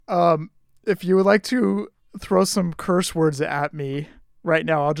If you would like to throw some curse words at me right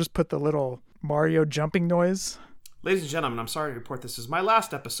now, I'll just put the little Mario jumping noise. Ladies and gentlemen, I'm sorry to report this is my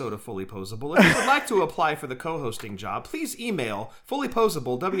last episode of Fully Posable. If you would like to apply for the co-hosting job, please email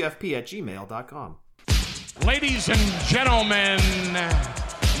fullyposablewfp@gmail.com. Ladies and gentlemen,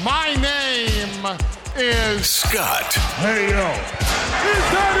 my name is Scott. Hey, yo.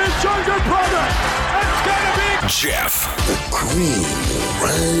 Is that his younger brother? It's gonna be Jeff. The cream will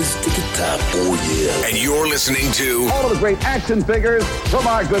rise to the top. Oh, yeah. And you're listening to all of the great action figures from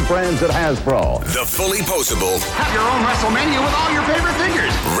our good friends at Hasbro. the Fully Posable Have your own WrestleMania with all your favorite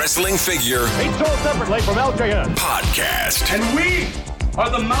figures. Wrestling Figure Each sold separately from LJN. Podcast. And we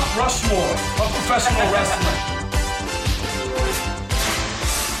are the Mount Rushmore of professional wrestling.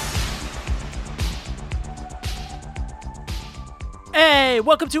 Hey,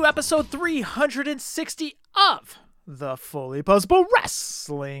 welcome to episode 360 of the Fully Posable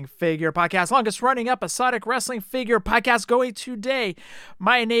Wrestling Figure Podcast, longest running episodic wrestling figure podcast going today.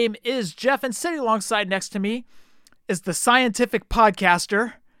 My name is Jeff, and sitting alongside next to me is the scientific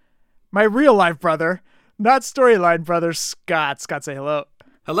podcaster, my real life brother, not storyline brother, Scott. Scott, say hello.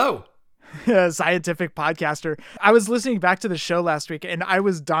 Hello. Scientific podcaster. I was listening back to the show last week, and I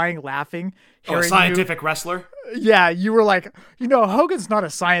was dying laughing. A scientific wrestler? Yeah, you were like, Hogan's not a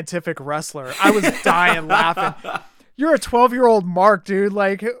scientific wrestler. I was dying laughing. You're a 12-year-old Mark, dude.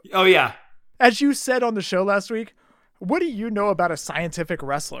 Like, Oh, yeah. as you said on the show last week, what do you know about a scientific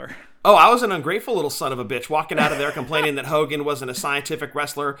wrestler? Oh, I was an ungrateful little son of a bitch walking out of there complaining that Hogan wasn't a scientific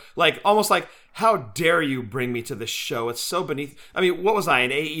wrestler. Like, almost like, how dare you bring me to this show? It's so beneath. I mean, what was I, an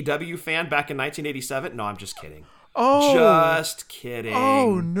AEW fan back in 1987? No, I'm just kidding. Oh. Just kidding.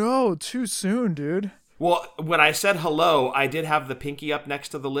 Oh, no. Too soon, dude. Well, when I said hello, I did have the pinky up next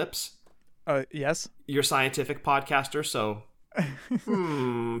to the lips. Yes? You're scientific podcaster, so...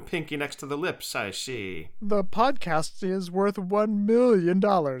 pinky next to the lips, I see. The podcast is worth $1 million.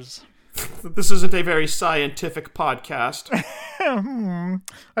 This isn't a very scientific podcast.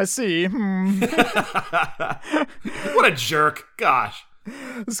 I see. What a jerk. Gosh.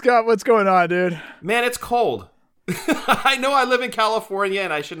 Scott, what's going on, dude? Man, it's cold. I know I live in California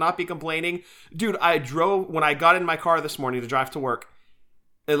and I should not be complaining. Dude, when I got in my car this morning to drive to work,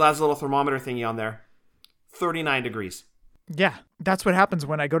 it has a little thermometer thingy on there. 39 degrees. Yeah, that's what happens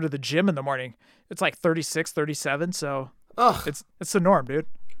when I go to the gym in the morning. It's like 36, 37, so it's the norm, dude.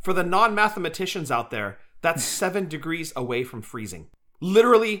 For the non-mathematicians out there, that's 7 degrees away from freezing.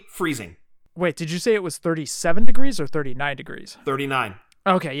 Literally freezing. Wait, did you say it was 37 degrees or 39 degrees? 39.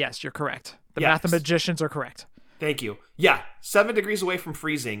 Okay, yes, you're correct. The Yes. mathematicians are correct. Thank you. Yeah, 7 degrees away from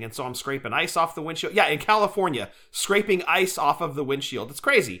freezing, and so I'm scraping ice off the windshield. Yeah, in California, scraping ice off of the windshield. It's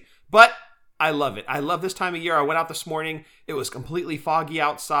crazy, but I love it. I love this time of year. I went out this morning. It was completely foggy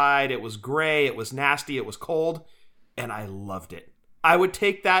outside. It was gray. It was nasty. It was cold, and I loved it. I would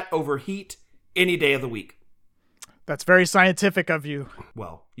take that over heat any day of the week. That's very scientific of you.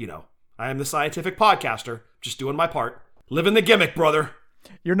 Well, I am the scientific podcaster, just doing my part. Living the gimmick, brother.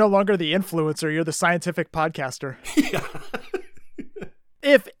 You're no longer the influencer. You're the scientific podcaster. Yeah.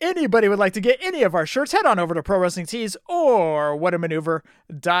 If anybody would like to get any of our shirts, head on over to Pro Wrestling Tees or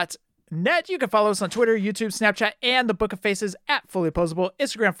whatamaneuver.net. You can follow us on Twitter, YouTube, Snapchat, and the Book of Faces at Fully Posable,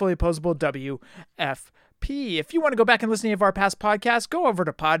 Instagram, Fully Posable, WFP. If you want to go back and listen to any of our past podcasts, go over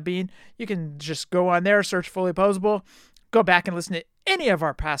to Podbean. You can just go on there, search Fully Posable, go back and listen to any of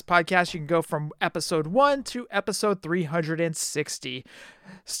our past podcasts. You can go from episode 1 to episode 360.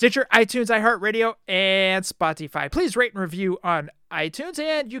 Stitcher, iTunes, iHeartRadio, and Spotify. Please rate and review on iTunes,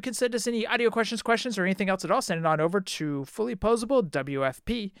 and you can send us any audio questions, or anything else at all. Send it on over to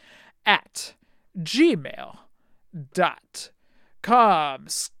fullyposablewfp@gmail.com.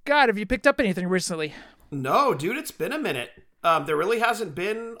 Scott, have you picked up anything recently? No, dude, it's been a minute. There really hasn't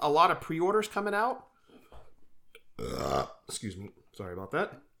been a lot of pre-orders coming out. Excuse me. Sorry about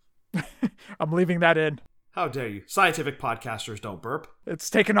that. I'm leaving that in. How dare you? Scientific podcasters don't burp. It's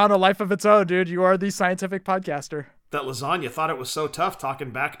taken on a life of its own, dude. You are the scientific podcaster. That lasagna thought it was so tough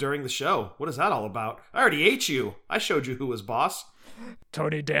talking back during the show. What is that all about? I already ate you. I showed you who was boss.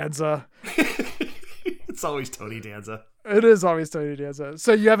 Tony Danza. It's always Tony Danza. It is always Tony Danza.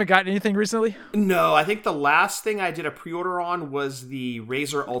 So you haven't gotten anything recently? No, I think the last thing I did a pre-order on was the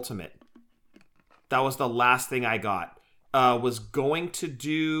Razor Ultimate. That was the last thing I got. Was going to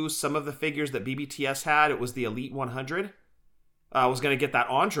do some of the figures that BBTS had. It was the Elite 100. I was going to get that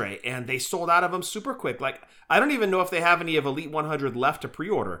Andre, and they sold out of them super quick. Like, I don't even know if they have any of Elite 100 left to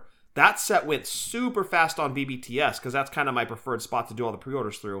pre-order. That set went super fast on BBTS, because that's kind of my preferred spot to do all the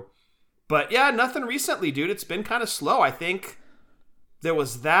pre-orders through. But yeah, nothing recently, dude. It's been kind of slow. I think There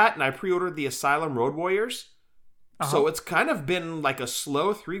was that, and I pre-ordered the Asylum Road Warriors. So it's kind of been like a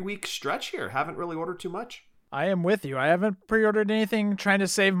slow 3-week stretch here. Haven't really ordered too much. I am with you. I haven't pre-ordered anything, trying to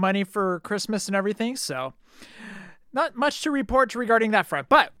save money for Christmas and everything, so not much to report regarding that front.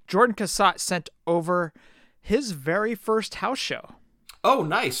 But Jordan Cassat sent over his very first house show. Oh,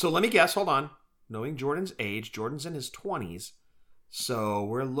 nice. So let me guess. Hold on. Knowing Jordan's age, Jordan's in his 20s. So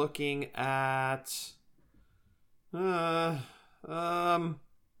we're looking at... I'm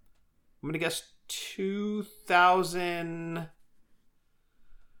going to guess 2000...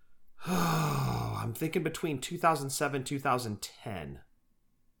 Oh, I'm thinking between 2007 2010.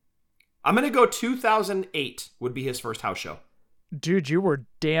 I'm going to go 2008 would be his first house show. Dude, you were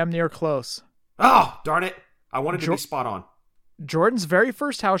damn near close. Oh, darn it. I wanted to be spot on. Jordan's very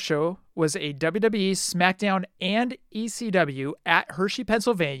first house show was a WWE, SmackDown, and ECW at Hershey,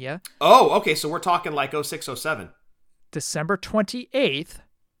 Pennsylvania. Oh, okay. So we're talking like 06, 07. December 28th,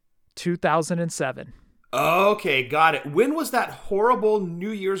 2007. Okay, got it. When was that horrible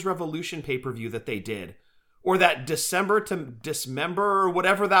New Year's Revolution pay-per-view that they did? Or that December to Dismember or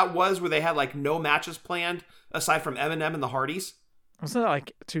whatever that was, where they had like no matches planned aside from Eminem and the Hardys? Wasn't that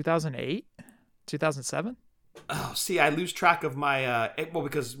like 2008? 2007? Oh, see, I lose track of my... well,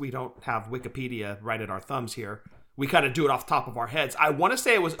 because we don't have Wikipedia right at our thumbs here. We kind of do it off the top of our heads. I want to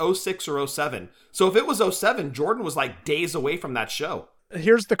say it was 06 or 07. So if it was 07, Jordan was like days away from that show.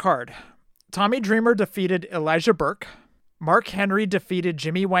 Here's the card. Tommy Dreamer defeated Elijah Burke. Mark Henry defeated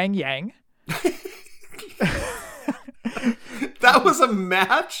Jimmy Wang Yang. That was a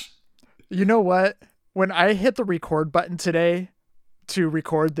match? You know what? When I hit the record button today to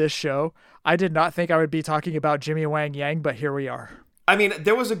record this show, I did not think I would be talking about Jimmy Wang Yang, but here we are. I mean,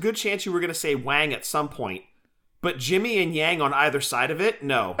 there was a good chance you were going to say Wang at some point, but Jimmy and Yang on either side of it?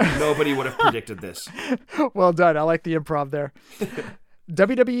 No, nobody would have predicted this. Well done. I like the improv there.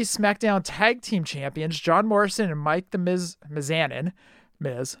 WWE SmackDown Tag Team Champions John Morrison and Mike the Miz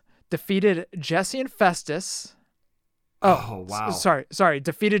defeated Jesse and Festus. Oh wow. Sorry.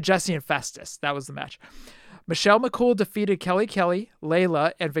 Defeated Jesse and Festus. That was the match. Michelle McCool defeated Kelly Kelly,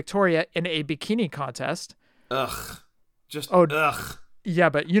 Layla, and Victoria in a bikini contest. Ugh. Ugh. Yeah,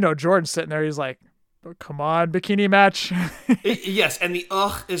 but Jordan's sitting there. He's like, oh, come on, bikini match. Yes, and the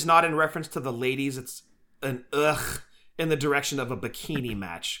ugh is not in reference to the ladies. It's an ugh in the direction of a bikini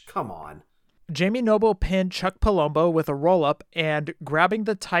match. Come on. Jamie Noble pinned Chuck Palumbo with a roll-up and grabbing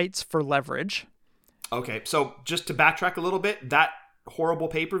the tights for leverage. Okay, so just to backtrack a little bit, that horrible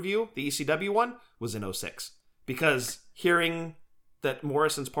pay-per-view, the ECW one, was in 06. Because hearing that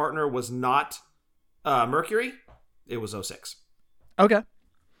Morrison's partner was not Mercury, it was 06. Okay.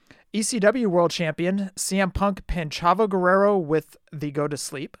 ECW World Champion CM Punk pinned Chavo Guerrero with the Go to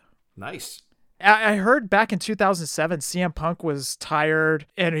Sleep. Nice. I heard back in 2007, CM Punk was tired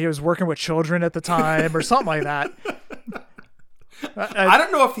and he was working with children at the time or something like that. I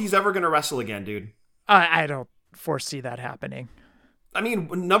don't know if he's ever going to wrestle again, dude. I don't foresee that happening. I mean,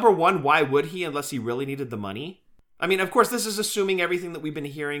 number one, why would he unless he really needed the money? I mean, of course, this is assuming everything that we've been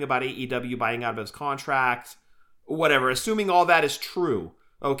hearing about AEW buying out of his contract, whatever. Assuming all that is true.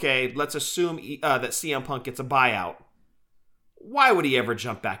 Okay, let's assume that CM Punk gets a buyout. Why would he ever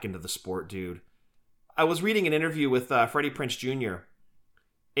jump back into the sport, dude? I was reading an interview with Freddie Prinze Jr.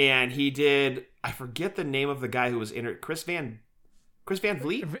 and he did, I forget the name of the guy who was in it, Chris Van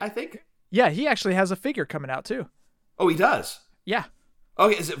Vliet, I think? Yeah, he actually has a figure coming out too. Oh, he does? Yeah.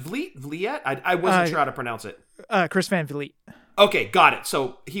 Okay, is it Vliet? I wasn't sure how to pronounce it. Chris Van Vliet. Okay, got it.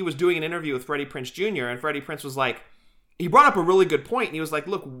 So he was doing an interview with Freddie Prinze Jr. and Freddie Prinze was like, he brought up a really good point and he was like,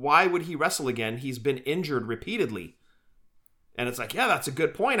 look, why would he wrestle again? He's been injured repeatedly. And it's like, yeah, that's a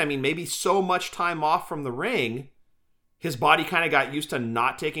good point. I mean, maybe so much time off from the ring, his body kind of got used to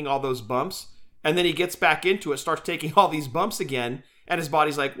not taking all those bumps. And then he gets back into it, starts taking all these bumps again. And his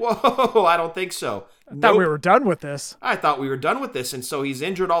body's like, whoa, I don't think so. I thought we were done with this. I thought we were done with this. And so he's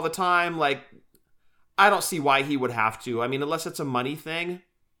injured all the time. Like, I don't see why he would have to. I mean, unless it's a money thing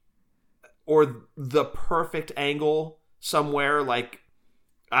or the perfect angle somewhere like,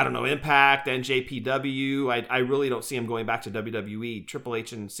 I don't know, Impact, NJPW. I really don't see him going back to WWE. Triple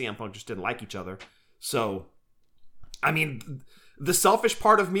H and CM Punk just didn't like each other. So, I mean, the selfish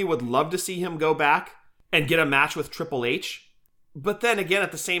part of me would love to see him go back and get a match with Triple H. But then again,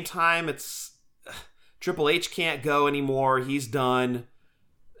 at the same time, it's Triple H can't go anymore. He's done.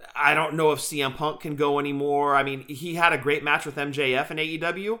 I don't know if CM Punk can go anymore. I mean, he had a great match with MJF in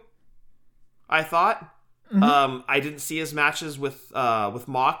AEW, I thought. Mm-hmm. I didn't see his matches with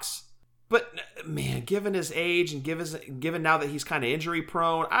Mox. But, man, given his age and given now that he's kind of injury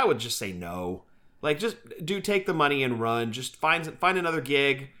prone, I would just say no. Like, just take the money and run. Just find another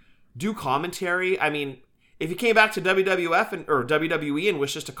gig. Do commentary. I mean, if you came back to WWF or WWE and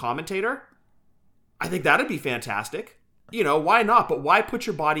was just a commentator, I think that'd be fantastic. You know, why not? But why put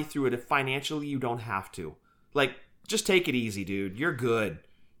your body through it if financially you don't have to? Like, just take it easy, dude. You're good.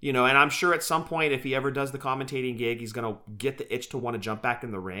 You know, and I'm sure at some point, if he ever does the commentating gig, he's going to get the itch to want to jump back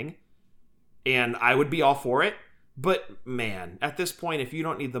in the ring. And I would be all for it. But, man, at this point, if you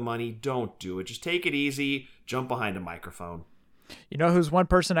don't need the money, don't do it. Just take it easy. Jump behind a microphone. You know who's one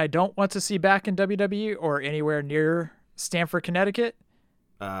person I don't want to see back in WWE or anywhere near Stamford, Connecticut?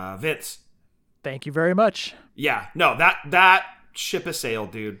 Vince. Thank you very much. Yeah, no, that ship has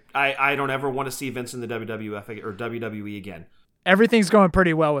sailed, dude. I don't ever want to see Vince in the WWF or WWE again. Everything's going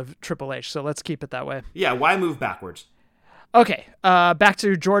pretty well with Triple H, so let's keep it that way. Yeah, why move backwards? Okay, back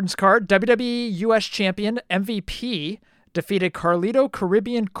to Jordan's card. WWE US Champion MVP defeated Carlito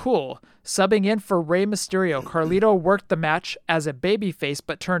Caribbean Cool, subbing in for Rey Mysterio. Carlito worked the match as a babyface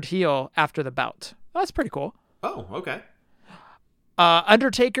but turned heel after the bout. That's pretty cool. Oh, okay.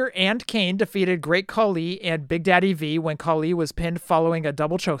 Undertaker and Kane defeated Great Khali and Big Daddy V when Khali was pinned following a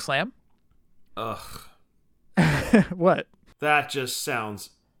double chokeslam. Ugh. What? That just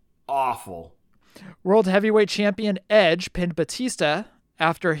sounds awful. World Heavyweight Champion Edge pinned Batista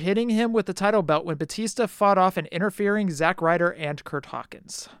after hitting him with the title belt when Batista fought off an interfering Zack Ryder and Curt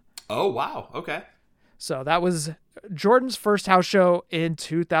Hawkins. Oh, wow. Okay. So that was Jordan's first house show in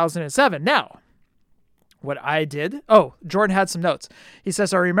 2007. Now, what I did... Oh, Jordan had some notes. He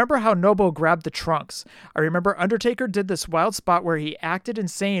says, I remember how Noble grabbed the trunks. I remember Undertaker did this wild spot where he acted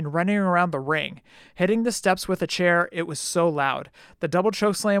insane running around the ring. Hitting the steps with a chair, it was so loud. The double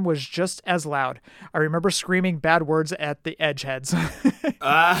chokeslam was just as loud. I remember screaming bad words at the Edgeheads.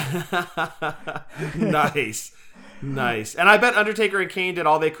 Nice. Nice. And I bet Undertaker and Kane did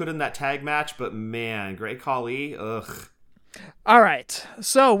all they could in that tag match, but man, Great Khali, ugh. All right.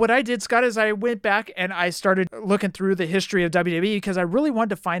 So what I did, Scott, is I went back and I started looking through the history of WWE because I really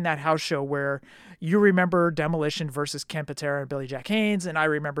wanted to find that house show where you remember Demolition versus Ken Patera and Billy Jack Haynes, and I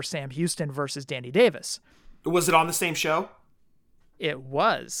remember Sam Houston versus Danny Davis. Was it on the same show? It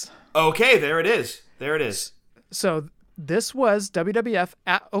was. Okay, there it is. There it is. So this was WWF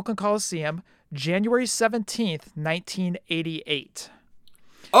at Oakland Coliseum, January 17th, 1988.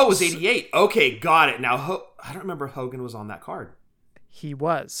 Oh, it was 88. Okay, got it. Now, I don't remember if Hogan was on that card. He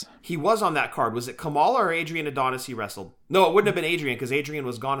was. He was on that card. Was it Kamala or Adrian Adonis he wrestled? No, it wouldn't have been Adrian because Adrian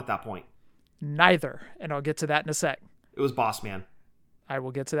was gone at that point. Neither. And I'll get to that in a sec. It was Boss Man. I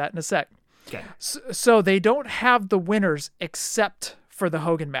will get to that in a sec. Okay. So they don't have the winners except for the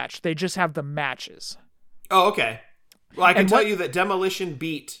Hogan match. They just have the matches. Oh, okay. Well, I can tell you that Demolition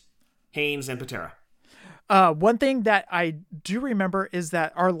beat Haynes and Patera. One thing that I do remember is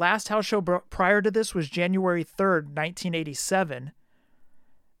that our last house show prior to this was January 3rd, 1987.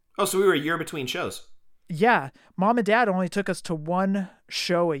 Oh, so we were a year between shows. Yeah. Mom and Dad only took us to one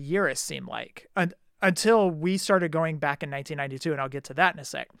show a year, it seemed like, until we started going back in 1992, and I'll get to that in a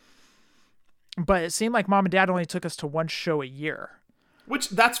sec. But it seemed like Mom and Dad only took us to one show a year. Which,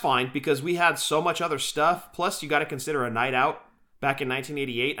 that's fine, because we had so much other stuff. Plus, you got to consider a night out back in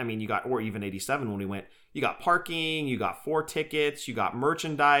 1988. I mean, you got, or even 87 when we went. You got parking, you got 4 tickets, you got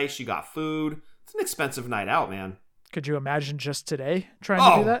merchandise, you got food. It's an expensive night out, man. Could you imagine just today trying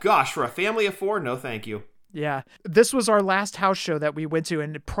to do that? Oh, gosh, for a family of 4? No, thank you. Yeah. This was our last house show that we went to.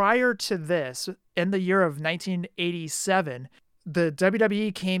 And prior to this, in the year of 1987, the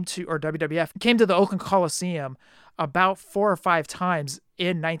WWE WWF came to the Oakland Coliseum about 4 or 5 times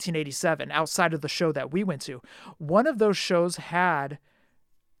in 1987 outside of the show that we went to. One of those shows had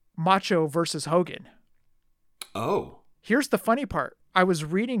Macho versus Hogan. Oh. Here's the funny part. I was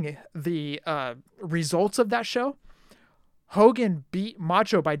reading the results of that show. Hogan beat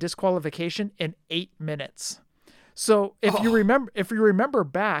Macho by disqualification in 8 minutes. So if you remember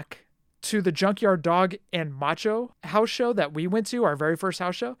back to the Junkyard Dog and Macho house show that we went to, our very first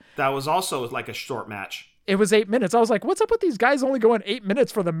house show. That was also like a short match. It was 8 minutes. I was like, what's up with these guys only going 8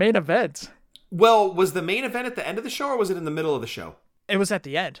 minutes for the main event? Well, was the main event at the end of the show or was it in the middle of the show? It was at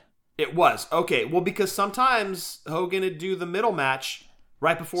the end. It was. Okay. Well, because sometimes Hogan would do the middle match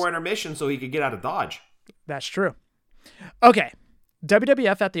right before intermission so he could get out of Dodge. That's true. Okay.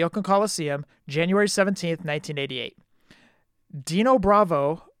 WWF at the Oakland Coliseum, January 17th, 1988. Dino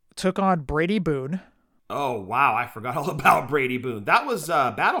Bravo took on Brady Boone. Oh, wow. I forgot all about Brady Boone. That was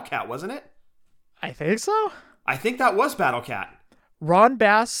Battle Cat, wasn't it? I think so. I think that was Battle Cat. Ron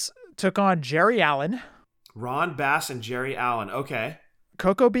Bass took on Jerry Allen. Ron Bass and Jerry Allen. Okay.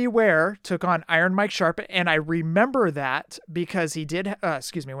 Coco Beware took on Iron Mike Sharp, and I remember that because he did,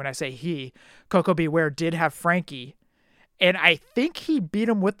 when I say he, Coco Beware did have Frankie, and I think he beat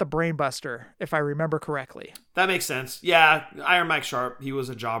him with the Brainbuster, if I remember correctly. That makes sense. Yeah, Iron Mike Sharp, he was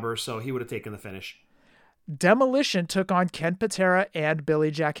a jobber, so he would have taken the finish. Demolition took on Ken Patera and Billy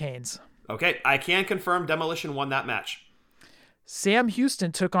Jack Haynes. Okay, I can confirm Demolition won that match. Sam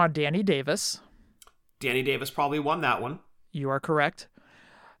Houston took on Danny Davis. Danny Davis probably won that one. You are correct.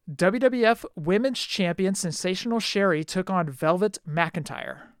 WWF Women's Champion Sensational Sherry took on Velvet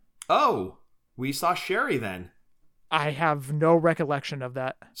McIntyre. Oh, we saw Sherry then. I have no recollection of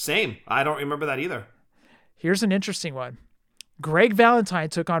that. Same. I don't remember that either. Here's an interesting one. Greg Valentine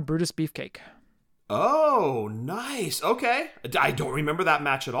took on Brutus Beefcake. Oh, nice. Okay. I don't remember that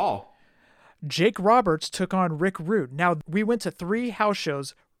match at all. Jake Roberts took on Rick Rude. Now, we went to 3 house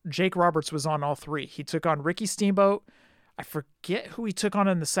shows. Jake Roberts was on all 3. He took on Ricky Steamboat. I forget who he took on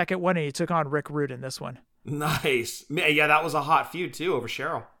in the second one, and he took on Rick Rude in this one. Nice. Yeah, that was a hot feud, too, over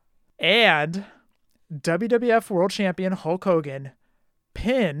Cheryl. And WWF World Champion Hulk Hogan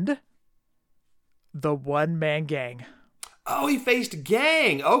pinned the One Man Gang. Oh, he faced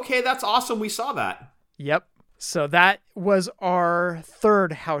Gang. Okay, that's awesome. We saw that. Yep. So that was our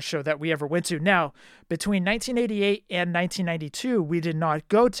 3rd house show that we ever went to. Now, between 1988 and 1992, we did not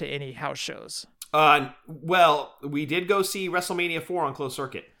go to any house shows. Well, we did go see WrestleMania 4 on closed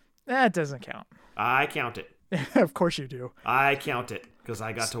circuit. That doesn't count. I count it. Of course you do. I count it because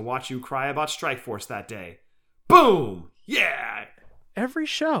I got to watch you cry about Strikeforce that day. Boom! Yeah! Every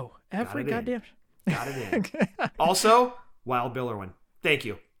show. Every goddamn... Got it in. Also, Wild Bill Irwin. Thank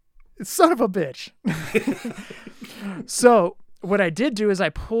you. Son of a bitch. So what I did do is I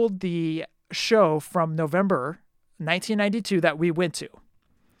pulled the show from November 1992 that we went to.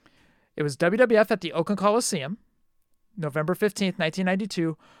 It was WWF at the Oakland Coliseum, November 15th,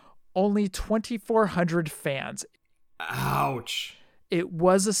 1992. Only 2,400 fans. Ouch. It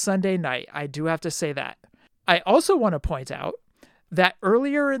was a Sunday night. I do have to say that. I also want to point out that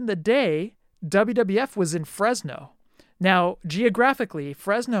earlier in the day, WWF was in Fresno. Now, geographically,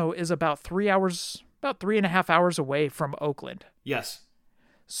 Fresno is about 3.5 hours away from Oakland. Yes.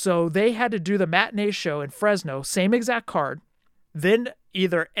 So they had to do the matinee show in Fresno, same exact card. Then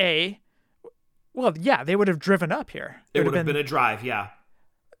either they would have driven up here. It would have been a drive, yeah.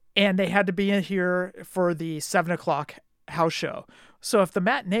 And they had to be in here for the 7 o'clock house show. So if the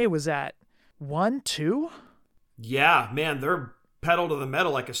matinee was at 1, 2? Yeah, man, they're pedal to the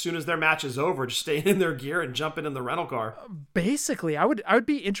metal. Like as soon as their match is over, just staying in their gear and jumping in the rental car. Basically, I would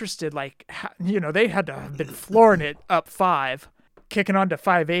be interested, like, they had to have been flooring it up 5, kicking on to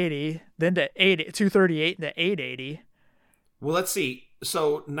 580, then to 238 and to 880. Well, let's see.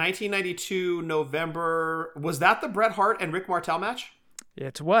 So 1992 November, was that the Bret Hart and Rick Martel match?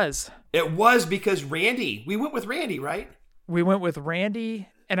 It was. It was because we went with Randy, right? We went with Randy,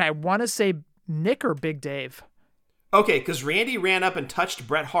 and I want to say Nick or Big Dave. Okay, because Randy ran up and touched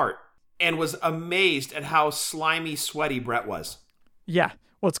Bret Hart and was amazed at how slimy, sweaty Bret was. Yeah.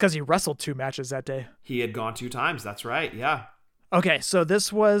 Well, it's because he wrestled 2 matches that day. He had gone 2 times. That's right. Yeah. Okay, so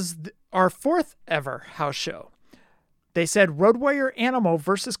this was our 4th ever house show. They said Road Warrior Animal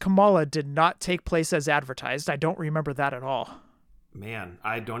versus Kamala did not take place as advertised. I don't remember that at all. Man,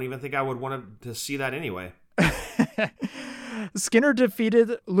 I don't even think I would want to see that anyway. Skinner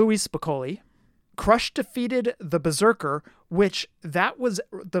defeated Louis Spicolli. Crush defeated the Berserker, which that was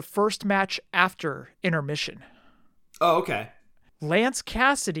the first match after intermission. Oh, okay. Lance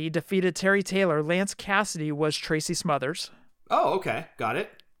Cassidy defeated Terry Taylor. Lance Cassidy was Tracy Smothers. Oh, okay. Got it.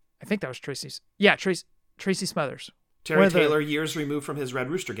 I think that was Tracy's. Yeah, Tracy Smothers. Terry Taylor, years removed from his Red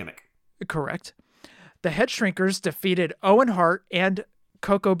Rooster gimmick. Correct. The Head Shrinkers defeated Owen Hart and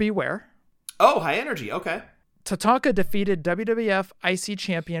Coco Beware. Oh, High Energy. Okay. Tatanka defeated WWF IC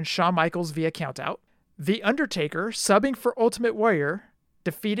champion Shawn Michaels via countout. The Undertaker, subbing for Ultimate Warrior,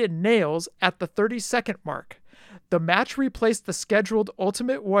 defeated Nails at the 30-second mark. The match replaced the scheduled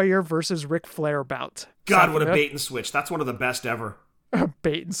Ultimate Warrior versus Ric Flair bout. God, what a bait and switch. That's one of the best ever.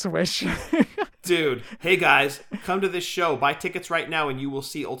 Bait and switch. Dude, hey guys, come to this show. Buy tickets right now and you will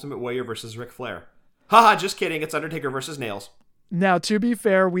see Ultimate Warrior versus Ric Flair. Haha, just kidding. It's Undertaker versus Nails. Now, to be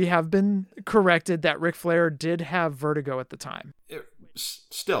fair, we have been corrected that Ric Flair did have vertigo at the time.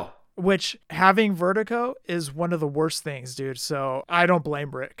 Still. Which, having vertigo is one of the worst things, dude. So I don't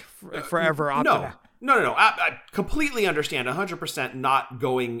blame Rick for ever opting. No. I completely understand. 100% not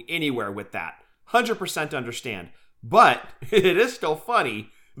going anywhere with that. 100% understand. But it is still funny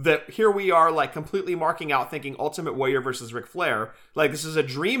that here we are, like, completely marking out thinking Ultimate Warrior versus Ric Flair. Like, this is a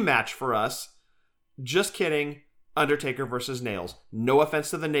dream match for us. Just kidding. Undertaker versus Nails. No offense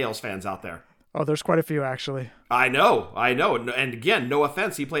to the Nails fans out there. Oh, there's quite a few, actually. I know. And again, no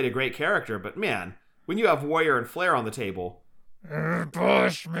offense. He played a great character. But man, when you have Warrior and Flair on the table...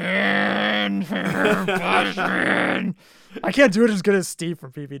 Bushman! Bushman! I can't do it as good as Steve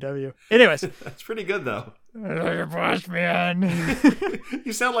from PPW. Anyways. That's pretty good, though. Bushman!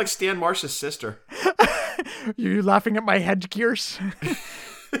 You sound like Stan Marsh's sister. You laughing at my headgears?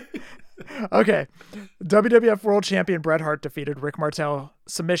 Okay. WWF World Champion Bret Hart defeated Rick Martel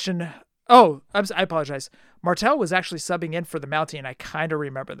submission. Oh, I apologize. Martel was actually subbing in for the Mountie, and I kind of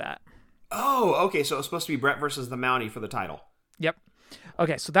remember that. Oh, okay. So it was supposed to be Bret versus the Mountie for the title. Yep.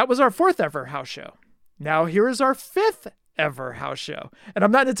 Okay, so that was our 4th ever house show. Now here is our 5th ever house show. And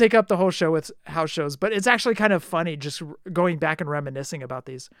I'm not going to take up the whole show with house shows, but it's actually kind of funny just going back and reminiscing about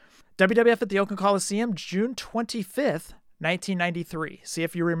these. WWF at the Oakland Coliseum, June 25th, 1993. See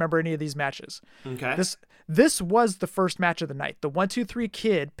if you remember any of these matches. Okay. This was the first match of the night. The 1-2-3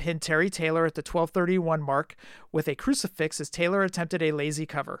 Kid pinned Terry Taylor at the 12:31 mark with a crucifix as Taylor attempted a lazy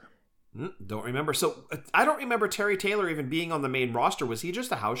cover. Don't remember. So I don't remember Terry Taylor even being on the main roster. Was he just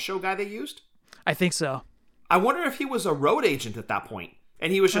a house show guy they used? I think so. I wonder if he was a road agent at that point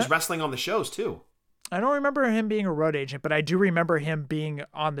and he was just wrestling on the shows too. I don't remember him being a road agent, but I do remember him being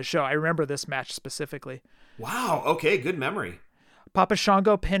on the show. I remember this match specifically. Wow. Okay. Good memory. Papa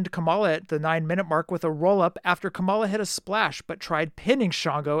Shango pinned Kamala at the 9-minute mark with a roll-up after Kamala hit a splash, but tried pinning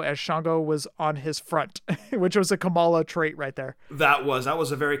Shango as Shango was on his front, which was a Kamala trait right there. That was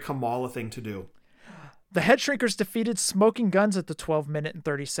a very Kamala thing to do. The Head Shrinkers defeated Smoking Guns at the 12-minute and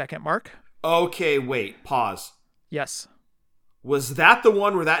 30-second mark. Okay, wait. Pause. Yes. Was that the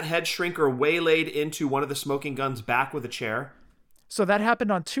one where that Head Shrinker waylaid into one of the Smoking Guns' back with a chair? So that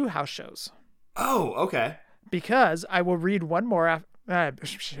happened on 2 house shows. Oh, okay. Because I will read one more. I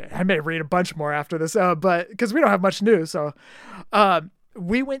may read a bunch more after this, but because we don't have much news. So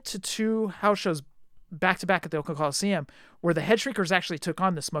we went to 2 house shows back to back at the Oakland Coliseum where the Head Shrinkers actually took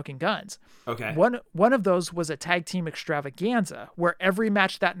on the Smoking Guns. Okay. One of those was a tag team extravaganza where every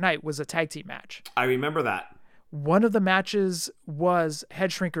match that night was a tag team match. I remember that. One of the matches was Head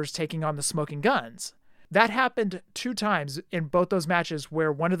Shrinkers taking on the Smoking Guns. That happened 2 times in both those matches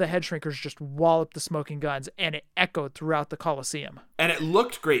where one of the Head Shrinkers just walloped the Smoking Guns and it echoed throughout the Coliseum. And it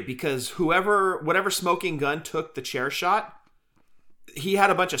looked great because whatever Smoking Gun took the chair shot, he had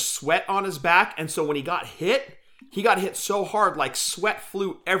a bunch of sweat on his back. And so when he got hit so hard, like sweat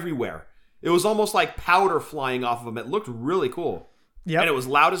flew everywhere. It was almost like powder flying off of him. It looked really cool. Yep. And it was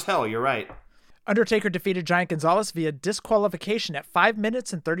loud as hell. You're right. Undertaker defeated Giant Gonzalez via disqualification at 5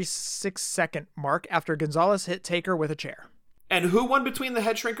 minutes and 36-second mark after Gonzalez hit Taker with a chair. And who won between the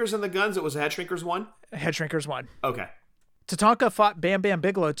Head Shrinkers and the Guns? It was the Head Shrinkers won? Head Shrinkers won. Okay. Tatanka fought Bam Bam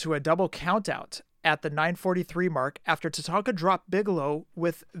Bigelow to a double countout at the 9:43 mark after Tatanka dropped Bigelow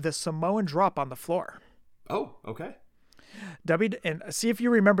with the Samoan drop on the floor. Oh, okay. And see if you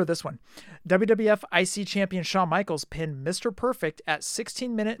remember this one. WWF IC champion Shawn Michaels pinned Mr. Perfect at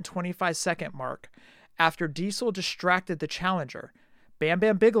 16-minute and 25-second mark after Diesel distracted the challenger. Bam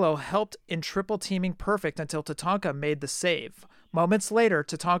Bam Bigelow helped in triple teaming Perfect until Tatanka made the save. Moments later,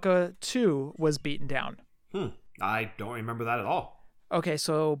 Tatanka too was beaten down. I don't remember that at all. Okay,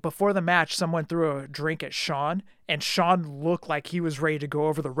 so before the match, someone threw a drink at Shawn, and Shawn looked like he was ready to go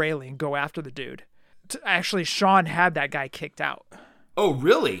over the railing and go after the dude. Actually, Shawn had that guy kicked out. Oh,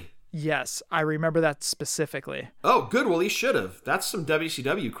 really? Yes, I remember that specifically. Oh, good. Well, he should have. That's some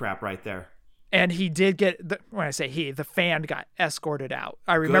WCW crap right there. And he did get, when I say he, the fan got escorted out.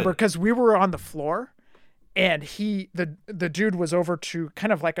 I remember because we were on the floor, and the dude was over to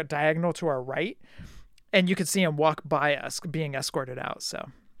kind of like a diagonal to our right, and you could see him walk by us being escorted out. So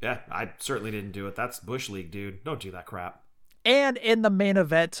yeah, I certainly didn't do it. That's Bush League, dude. Don't do that crap. And in the main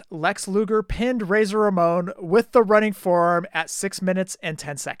event, Lex Luger pinned Razor Ramon with the running forearm at 6 minutes and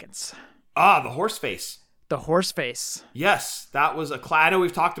 10 seconds. Ah, the horse face. The horse face. Yes, that was I know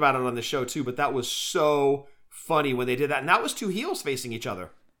we've talked about it on the show too, but that was so funny when they did that. And that was 2 heels facing each other.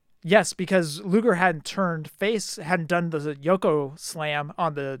 Yes, because Luger hadn't turned face, hadn't done the Yoko slam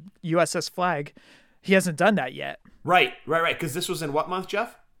on the USS flag. He hasn't done that yet. Right. Because this was in what month,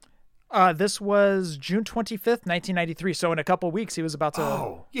 Jeff? This was June 25th, 1993. So in a couple weeks, he was about to...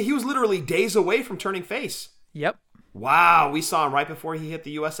 Oh, yeah, he was literally days away from turning face. Yep. Wow, we saw him right before he hit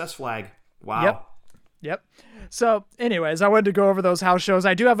the USS flag. Wow. Yep. So anyways, I wanted to go over those house shows.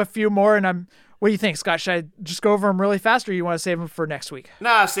 I do have a few more, and what do you think, Scott? Should I just go over them really fast, or you want to save them for next week?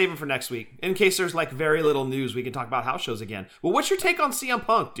 Nah, save them for next week. In case there's like very little news, we can talk about house shows again. Well, what's your take on CM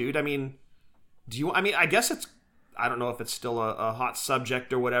Punk, dude? I mean, I guess I don't know if it's still a hot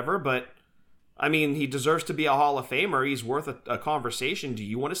subject or whatever, but I mean, he deserves to be a Hall of Famer. He's worth a conversation. Do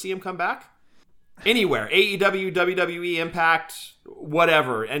you want to see him come back? Anywhere. AEW, WWE, Impact,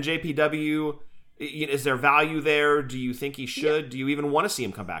 whatever. NJPW, is there value there? Do you think he should? Do you even want to see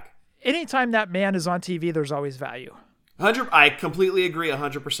him come back? Anytime that man is on TV, there's always value. I completely agree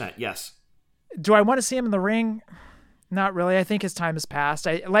 100%. Yes. Do I want to see him in the ring? Not really. I think his time has passed.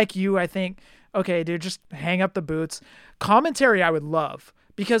 I think, okay, dude, just hang up the boots. Commentary I would love,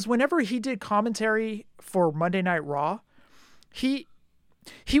 because whenever he did commentary for Monday Night Raw, he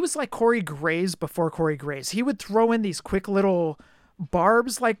was like Corey Graves before Corey Graves. He would throw in these quick little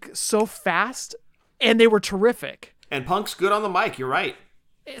barbs like so fast, and they were terrific. And Punk's good on the mic. You're right.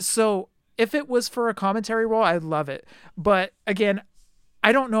 So if it was for a commentary role, I'd love it. But again,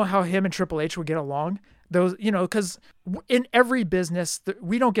 I don't know how him and Triple H would get along. Those, because in every business,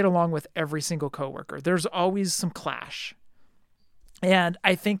 we don't get along with every single coworker. There's always some clash. And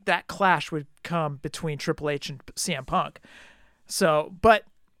I think that clash would come between Triple H and CM Punk. So, but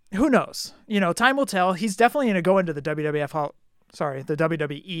who knows? Time will tell. He's definitely going to go into the the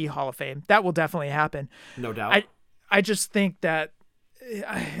WWE Hall of Fame. That will definitely happen. No doubt. I just think that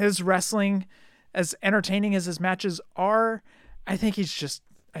his wrestling, as entertaining as his matches are, I think he just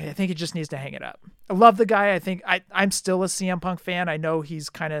needs to hang it up. I love the guy. I think I'm still a CM Punk fan. I know he's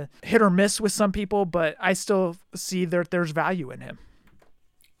kind of hit or miss with some people, but I still see there's value in him.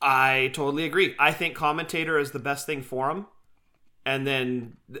 I totally agree. I think commentator is the best thing for him. And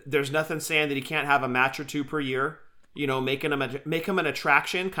then there's nothing saying that he can't have a match or two per year. Make him an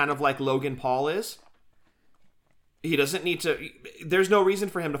attraction, kind of like Logan Paul is. He doesn't need to. There's no reason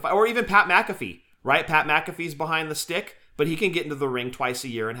for him to fight, or even Pat McAfee, right? Pat McAfee's behind the stick, but he can get into the ring twice a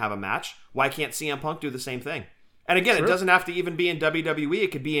year and have a match. Why can't CM Punk do the same thing? And again, It doesn't have to even be in WWE.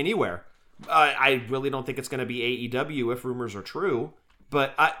 It could be anywhere. I really don't think it's going to be AEW if rumors are true,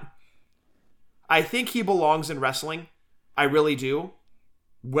 but I think he belongs in wrestling. I really do.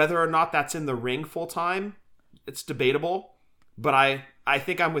 Whether or not that's in the ring full time, it's debatable. But I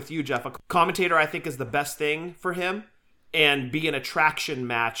think I'm with you, Jeff. A commentator, I think, is the best thing for him, and be an attraction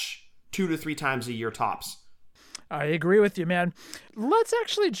match 2 to 3 times a year tops. I agree with you, man. Let's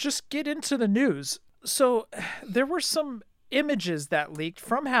actually just get into the news. So there were some images that leaked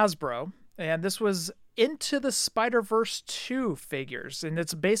from Hasbro, and this was Into the Spider-Verse 2 figures. And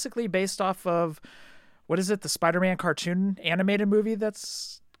it's basically based off of, what is it, the Spider-Man cartoon animated movie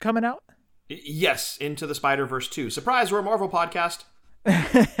that's coming out? Yes, Into the Spider-Verse 2. Surprise, we're a Marvel podcast.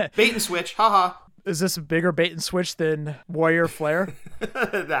 Bait and switch, haha. Is this a bigger bait and switch than Warrior Flare?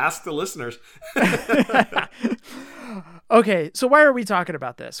 Ask the listeners. Okay, so why are we talking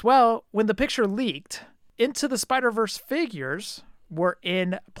about this? Well, when the picture leaked, Into the Spider-Verse figures were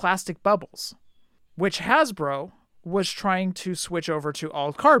in plastic bubbles, which Hasbro was trying to switch over to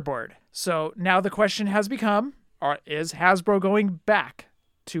all cardboard. So now the question has become, is Hasbro going back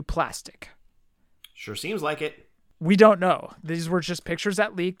to plastic? Sure seems like it. We don't know. These were just pictures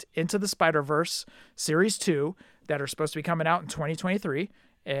that leaked Into the Spider-Verse Series 2 that are supposed to be coming out in 2023,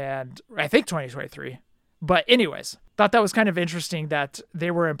 and I think 2023. But anyways, thought that was kind of interesting that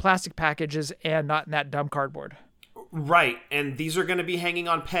they were in plastic packages and not in that dumb cardboard. Right, and these are going to be hanging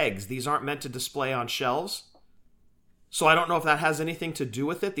on pegs. These aren't meant to display on shelves. So I don't know if that has anything to do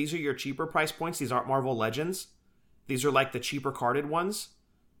with it. These are your cheaper price points. These aren't Marvel Legends. These are like the cheaper carded ones.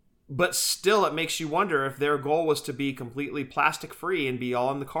 But still, it makes you wonder if their goal was to be completely plastic free and be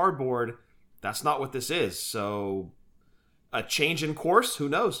all in the cardboard. That's not what this is. So a change in course, who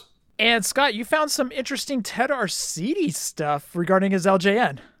knows? And Scott, you found some interesting Ted Arcidi stuff regarding his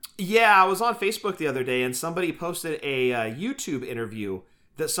LJN. Yeah, I was on Facebook the other day and somebody posted a YouTube interview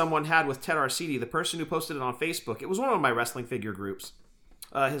that someone had with Ted Arcidi, the person who posted it on Facebook. It was one of my wrestling figure groups.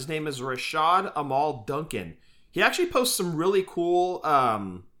 His name is Rashad Amal Duncan. He actually posts some really cool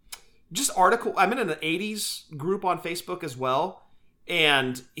just article. I'm in an 80s group on Facebook as well,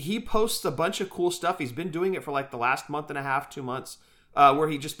 and he posts a bunch of cool stuff. He's been doing it for like the last month and a half, 2 months, where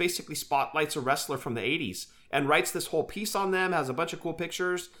he just basically spotlights a wrestler from the 80s and writes this whole piece on them, has a bunch of cool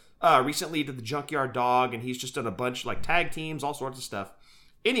pictures. Recently he did the Junkyard Dog, and he's just done a bunch like tag teams, all sorts of stuff.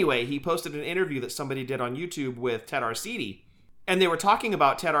 Anyway, he posted an interview that somebody did on YouTube with Ted Arcidi, and they were talking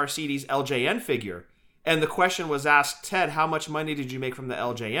about Ted Arcidi's LJN figure. And the question was asked, Ted, how much money did you make from the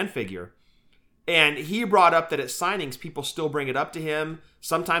LJN figure? And he brought up that at signings, people still bring it up to him.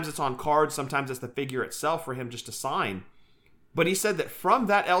 Sometimes it's on cards, sometimes it's the figure itself for him just to sign. But he said that from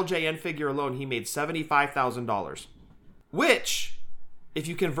that LJN figure alone, he made $75,000. Which, if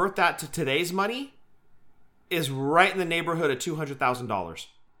you convert that to today's money, is right in the neighborhood of $200,000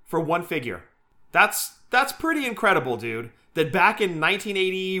 for one figure. That's pretty incredible, dude. that back in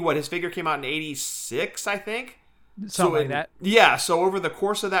 1980, his figure came out in 86, I think. Something like that. Yeah, so over the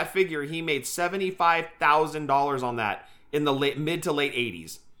course of that figure, he made $75,000 on that in the mid to late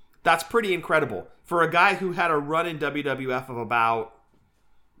 80s. That's pretty incredible. For a guy who had a run in WWF of about,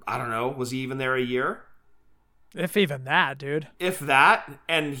 I don't know, was he even there a year? If even that, dude. If that,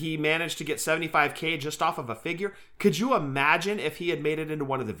 and he managed to get $75K just off of a figure. Could you imagine if he had made it into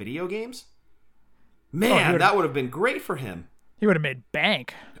one of the video games? Man, that would have been great for him. He would have made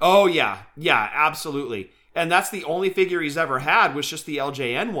bank. Oh, yeah. Yeah, absolutely. And that's the only figure he's ever had was just the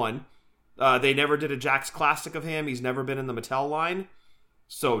LJN one. They never did a Jakks Classic of him. He's never been in the Mattel line.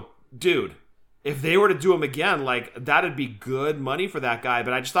 So, dude, if they were to do him again, like, that'd be good money for that guy.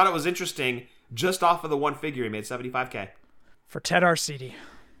 But I just thought it was interesting. Just off of the one figure, he made $75K. For Ted Arcidi.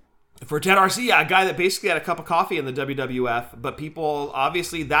 For Ted Arcidi, yeah, a guy that basically had a cup of coffee in the WWF. But people,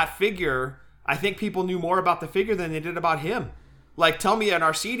 obviously, that figure, I think people knew more about the figure than they did about him. Like, tell me an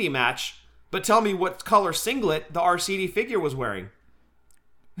Arcidi match, but tell me what color singlet the Arcidi figure was wearing.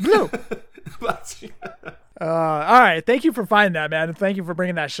 Blue. All right. Thank you for finding that, man. And thank you for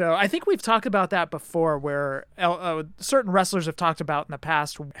bringing that show. I think we've talked about that before where certain wrestlers have talked about in the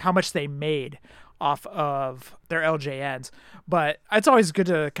past how much they made off of their LJNs. But it's always good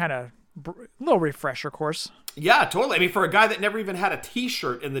to kind of little refresher course. Yeah, totally. I mean, for a guy that never even had a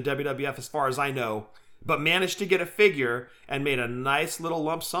T-shirt in the WWF as far as I know, but managed to get a figure and made a nice little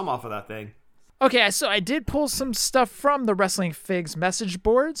lump sum off of that thing. Okay, so I did pull some stuff from the Wrestling Figs message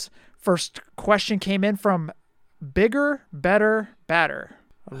boards. First question came in from Bigger, Better, Batter.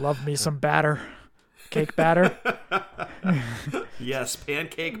 I love me some batter. Cake batter. Yes,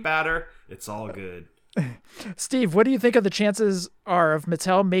 pancake batter. It's all good. Steve, what do you think of the chances are of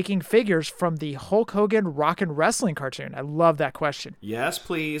Mattel making figures from the Hulk Hogan Rock and Wrestling cartoon? I love that question. Yes,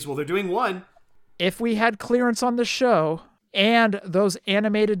 please. Well, they're doing one. If we had clearance on the show and those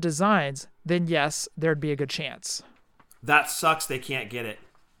animated designs, then yes, there'd be a good chance. That sucks they can't get it.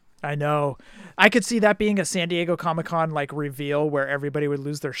 I know. I could see that being a San Diego Comic-Con like reveal where everybody would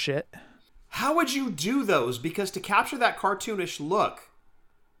lose their shit. How would you do those? Because to capture that cartoonish look,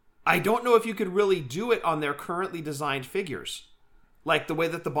 I don't know if you could really do it on their currently designed figures. Like the way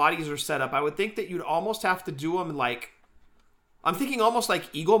that the bodies are set up. I would think that you'd almost have to do them like, I'm thinking almost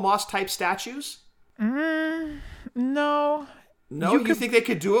like Eagle Moss type statues. No. No? You think they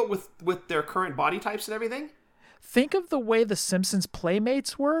could do it with their current body types and everything? Think of the way the Simpsons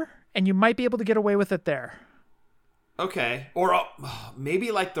Playmates were, and you might be able to get away with it there. Okay. Or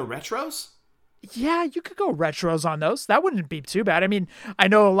maybe like the retros? Yeah, you could go retros on those. That wouldn't be too bad. I mean, I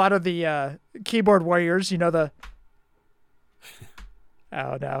know a lot of the keyboard warriors, you know, the...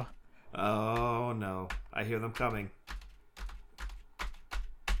 Oh, no. Oh, no. I hear them coming.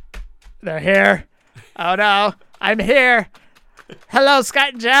 They're here. Oh, no. I'm here. Hello,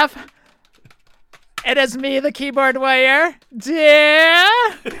 Scott and Jeff. It is me, the keyboard warrior. Dear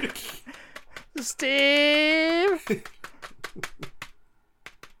Steve.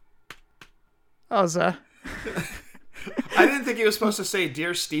 Oza. I didn't think he was supposed to say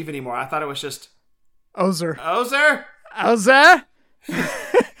Dear Steve anymore. I thought it was just... Ozer. Ozer? Ozer?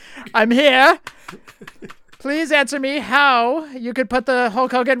 I'm here. Please answer me how you could put the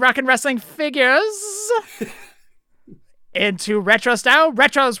Hulk Hogan Rock and Wrestling figures into retro style.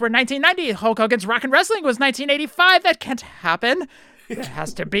 Retros were 1990. Hulk Hogan's Rock and Wrestling was 1985. That can't happen. It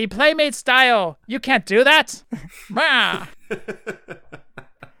has to be Playmate style. You can't do that.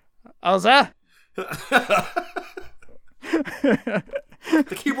 Oza?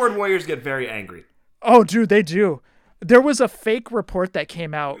 The keyboard warriors get very angry. Oh, dude, they do. There was a fake report that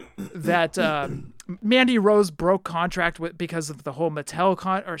came out that Mandy Rose broke contract because of the whole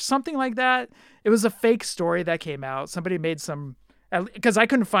Mattel or something like that. It was a fake story that came out. Somebody made some, because I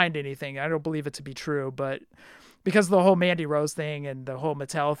couldn't find anything. I don't believe it to be true, but because of the whole Mandy Rose thing and the whole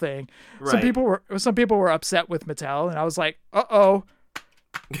Mattel thing, right. some people were upset with Mattel, and I was like, uh-oh.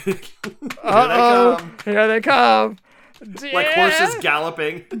 Here they come. Like horses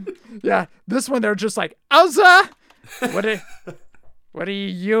galloping. Yeah, this one they're just like, Elsa! What are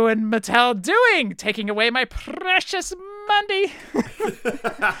you and Mattel doing? Taking away my precious money.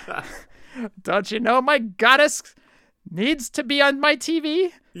 Don't you know my goddess needs to be on my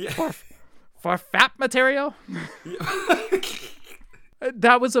TV for fat material?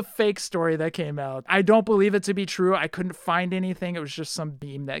 That was a fake story that came out. I don't believe it to be true. I couldn't find anything. It was just some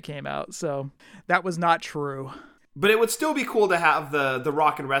beam that came out. So that was not true. But it would still be cool to have the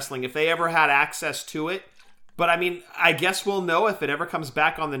Rock and Wrestling if they ever had access to it. But I mean, I guess we'll know if it ever comes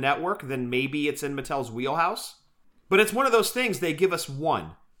back on the network, then maybe it's in Mattel's wheelhouse. But it's one of those things, they give us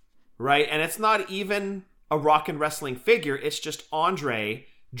one, right? And it's not even a Rockin' Wrestling figure. It's just Andre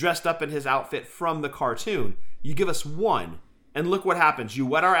dressed up in his outfit from the cartoon. You give us one, and look what happens. You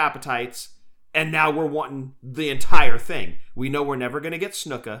whet our appetites, and now we're wanting the entire thing. We know we're never going to get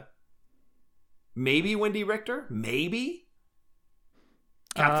Snuka. Maybe Wendy Richter? Maybe?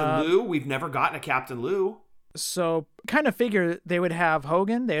 Captain Lou? We've never gotten a Captain Lou. So kind of figure they would have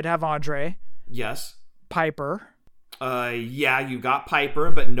Hogan, they would have Andre. Yes. Piper. Yeah, you got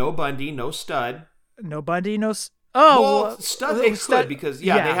Piper, but no Bundy, no Stud. No Bundy, no... Stud they could because they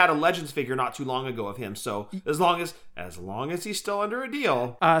had a Legends figure not too long ago of him. So as long as he's still under a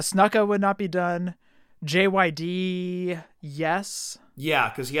deal, Snuka would not be done. JYD, yes. Yeah,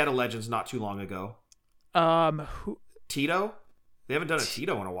 because he had a Legends not too long ago. Tito? They haven't done a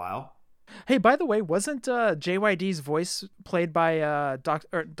Tito in a while. Hey, by the way, wasn't JYD's voice played by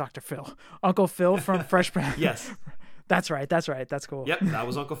Dr. Phil, Uncle Phil from Fresh Prince? Yes, that's right. That's cool. Yep, that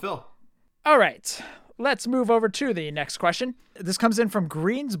was Uncle Phil. All right. Let's move over to the next question. This comes in from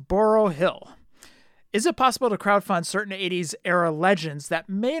Greensboro Hill. Is it possible to crowdfund certain 80s era legends that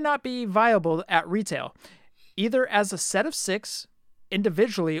may not be viable at retail, either as a set of 6,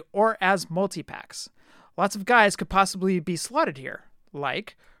 individually, or as multi-packs? Lots of guys could possibly be slotted here,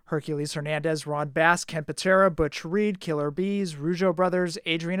 like Hercules Hernandez, Ron Bass, Ken Patera, Butch Reed, Killer Bees, Rougeau Brothers,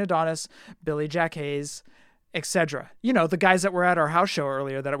 Adrian Adonis, Billy Jack Hayes, etc. You know, the guys that were at our house show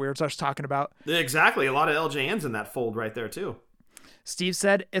earlier that we were just talking about. Exactly. A lot of LJNs in that fold right there, too. Steve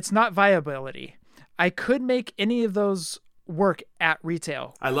said, it's not viability. I could make any of those work at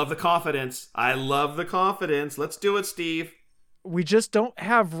retail. I love the confidence. Let's do it, Steve. We just don't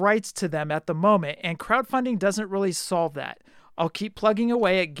have rights to them at the moment, and crowdfunding doesn't really solve that. I'll keep plugging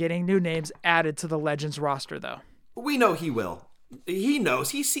away at getting new names added to the Legends roster, though. We know he will. He knows.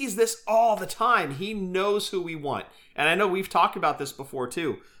 He sees this all the time. He knows who we want. And I know we've talked about this before,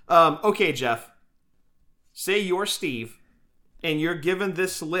 too. Okay, Jeff. Say you're Steve, and you're given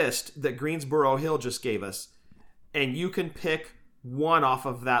this list that Greensboro Hill just gave us, and you can pick one off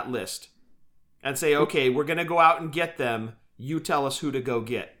of that list and say, okay, we're going to go out and get them. You tell us who to go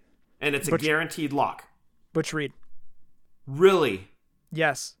get. And it's a guaranteed lock. Butch Reed. Really?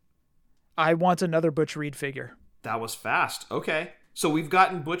 Yes. I want another Butch Reed figure. That was fast. Okay. So we've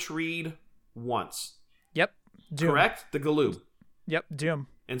gotten Butch Reed once. Yep. Doom. Correct? The Galoob. Yep. Doom.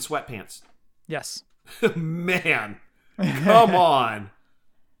 In sweatpants. Yes. Man. Come on.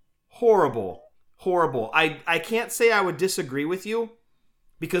 Horrible. I can't say I would disagree with you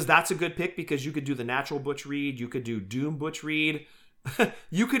because that's a good pick because you could do the natural Butch Reed. You could do Doom Butch Reed.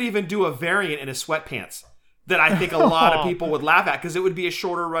 You could even do a variant in his sweatpants that I think a lot of people would laugh at because it would be a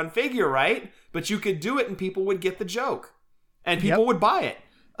shorter run figure, right? But you could do it and people would get the joke. And people would buy it.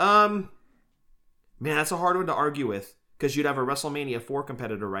 Man, that's a hard one to argue with because you'd have a WrestleMania 4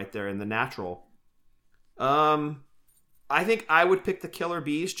 competitor right there in the natural. I think I would pick the Killer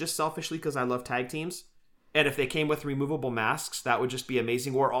Bees just selfishly because I love tag teams. And if they came with removable masks, that would just be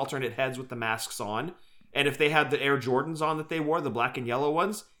amazing. Or alternate heads with the masks on. And if they had the Air Jordans on that they wore, the black and yellow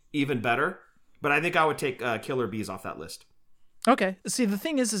ones, even better. But I think I would take Killer Bees off that list. Okay. See, the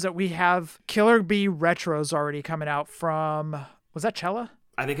thing is that we have Killer Bee retros already coming out from, was that Cella?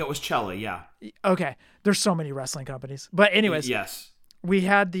 I think it was Cella, yeah. Okay. There's so many wrestling companies. But anyways. Yes. We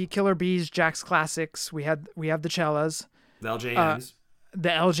had the Killer Bees, Jack's Classics. We have the Cellas. The LJNs. The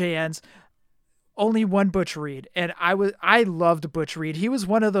LJNs. Only one Butch Reed. And I loved Butch Reed. He was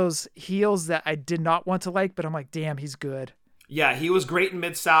one of those heels that I did not want to like, but I'm like, damn, he's good. Yeah, he was great in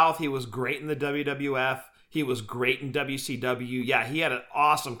Mid-South. He was great in the WWF. He was great in WCW. Yeah, he had an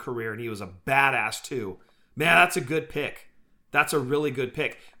awesome career, and he was a badass, too. Man, that's a good pick. That's a really good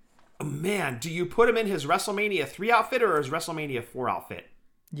pick. Man, do you put him in his WrestleMania 3 outfit or his WrestleMania 4 outfit?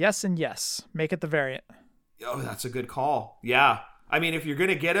 Yes and yes. Make it the variant. Oh, that's a good call. Yeah. I mean, if you're going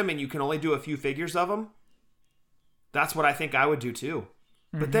to get him and you can only do a few figures of him, that's what I think I would do, too.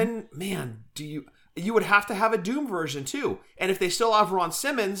 Mm-hmm. But then, man, you would have to have a Doom version, too. And if they still have Ron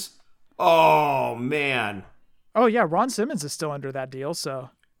Simmons, oh, man. Oh, yeah, Ron Simmons is still under that deal, so.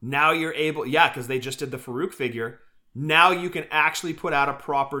 Now you're able, yeah, because they just did the Farouk figure. Now you can actually put out a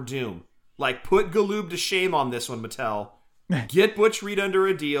proper Doom. Like, put Galoob to shame on this one, Mattel. Get Butch Reed under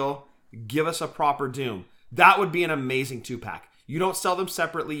a deal. Give us a proper Doom. That would be an amazing 2-pack. You don't sell them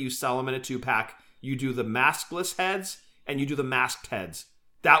separately. You sell them in a 2-pack. You do the maskless heads and you do the masked heads.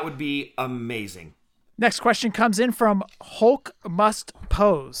 That would be amazing. Next question comes in from Hulk Must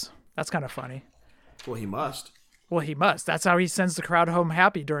Pose. That's kind of funny. Well, he must. Well, he must. That's how he sends the crowd home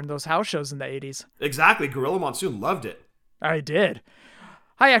happy during those house shows in the 80s. Exactly. Gorilla Monsoon loved it. I did.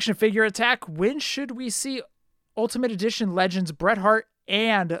 High Action Figure Attack. When should we see Ultimate Edition Legends Bret Hart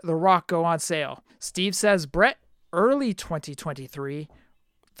and The Rock go on sale. Steve says, Brett, early 2023.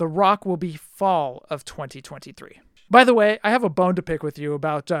 The Rock will be fall of 2023. By the way, I have a bone to pick with you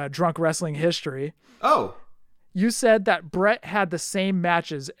about drunk wrestling history. Oh. You said that Brett had the same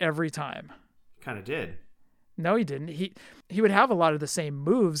matches every time. Kind of did. No, he didn't. He would have a lot of the same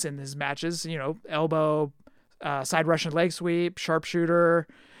moves in his matches, elbow, side Russian leg sweep, sharpshooter.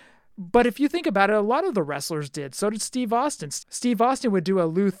 But if you think about it, a lot of the wrestlers did. So did Steve Austin. Steve Austin would do a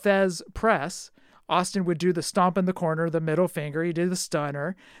Lou Thez press. Austin would do the stomp in the corner, the middle finger. He did the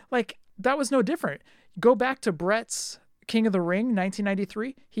stunner. Like, that was no different. Go back to Brett's King of the Ring,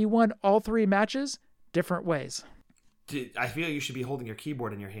 1993. He won all 3 matches different ways. I feel you should be holding your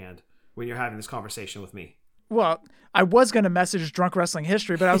keyboard in your hand when you're having this conversation with me. Well, I was going to message Drunk Wrestling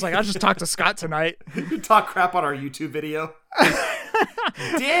History, but I was like, I'll just talk to Scott tonight. You talk crap on our YouTube video.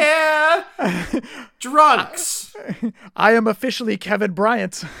 Dear drunks. I am officially Kevin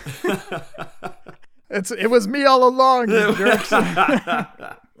Bryant. It was me all along, you jerks.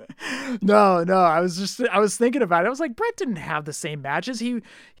 No, I was thinking about it. I was like, Brett didn't have the same matches.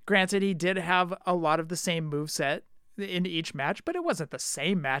 Granted, he did have a lot of the same moveset in each match, but it wasn't the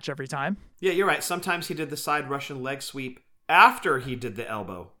same match every time. Yeah, you're right. Sometimes he did the side Russian leg sweep after he did the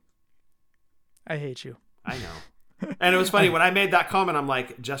elbow. I hate you. I know. And it was funny when I made that comment, I'm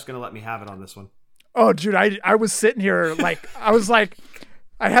like, Jeff's going to let me have it on this one. Oh, dude, I was sitting here like,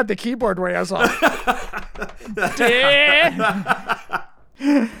 I had the keyboard where I was all,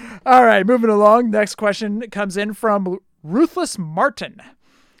 all right, moving along. Next question comes in from Ruthless Martin.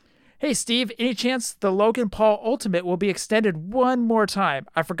 Hey, Steve, any chance the Logan Paul Ultimate will be extended one more time?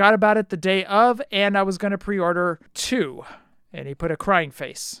 I forgot about it the day of, and I was going to pre-order 2. And he put a crying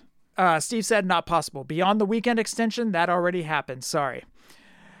face. Steve said, not possible. Beyond the weekend extension, that already happened. Sorry.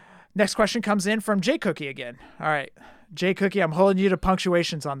 Next question comes in from J Cookie again. All right. J Cookie, I'm holding you to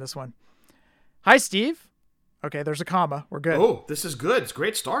punctuations on this one. Hi, Steve. Okay, there's a comma. We're good. Oh, this is good. It's a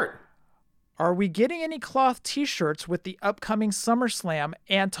great start. Are we getting any cloth t-shirts with the upcoming SummerSlam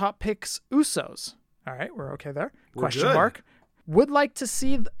and Top Picks Usos? All right, we're okay there. Question mark. Would like to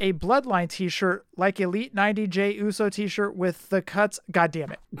see a Bloodline t-shirt like Elite 90 Jey Uso t-shirt with the cuts. God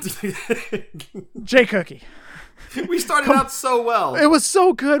damn it. J Cookie. We started out so well. It was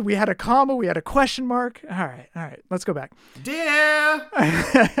so good. We had a comma. We had a question mark. All right. Let's go back. Dear.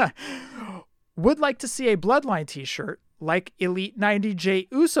 Would like to see a Bloodline t-shirt like Elite 90 Jey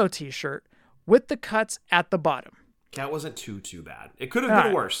Uso t-shirt with the cuts at the bottom. That wasn't too bad. It could have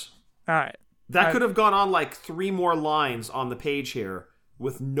been worse. All right. That could have gone on like 3 more lines on the page here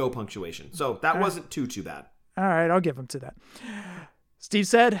with no punctuation. So that wasn't too bad. All right, I'll give him to that. Steve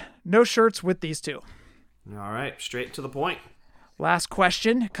said, no shirts with these 2. All right, straight to the point. Last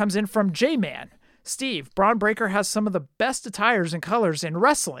question comes in from J-Man. Steve, Braun Breaker has some of the best attires and colors in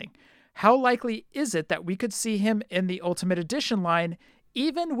wrestling. How likely is it that we could see him in the Ultimate Edition line,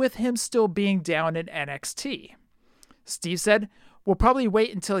 even with him still being down in NXT? Steve said, we'll probably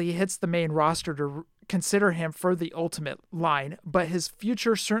wait until he hits the main roster to consider him for the Ultimate line, but his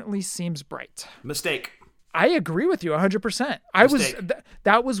future certainly seems bright. Mistake. I agree with you 100%.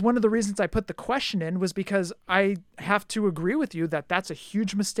 That was one of the reasons I put the question in, was because I have to agree with you that that's a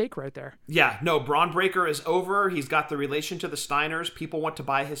huge mistake right there. Yeah, no, Braun Breaker is over. He's got the relation to the Steiners. People want to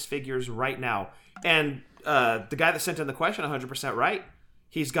buy his figures right now. And the guy that sent in the question, 100% right.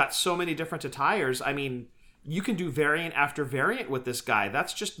 He's got so many different attires. I mean, you can do variant after variant with this guy.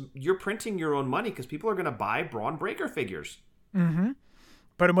 That's just, you're printing your own money because people are going to buy Braun Breaker figures. Mm-hmm.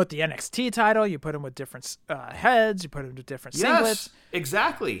 Put him with the NXT title. You put him with different heads. You put him with different singlets. Yes,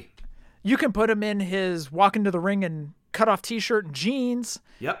 exactly. You can put him in his walk into the ring and cut off t-shirt and jeans.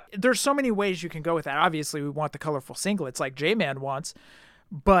 Yep. There's so many ways you can go with that. Obviously, we want the colorful singlets like J-Man wants.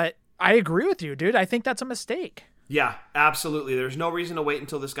 But I agree with you, dude. I think that's a mistake. Yeah, absolutely. There's no reason to wait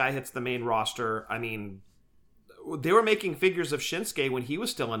until this guy hits the main roster. I mean, they were making figures of Shinsuke when he was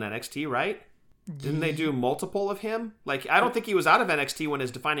still in NXT, right? Didn't they do multiple of him? Like, I don't think he was out of NXT when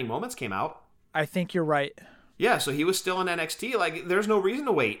his Defining Moments came out. I think you're right. Yeah, so he was still in NXT. Like, there's no reason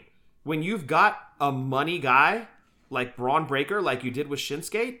to wait. When you've got a money guy like Braun Breaker, like you did with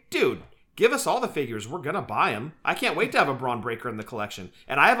Shinsuke, dude, give us all the figures. We're going to buy them. I can't wait to have a Braun Breaker in the collection.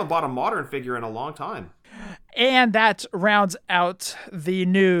 And I haven't bought a modern figure in a long time. And that rounds out the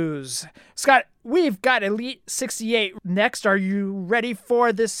news. Scott, we've got Elite 68 next. Are you ready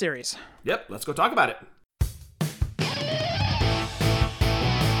for this series? Yep, let's go talk about it.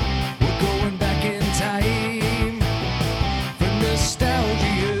 We're going back in time for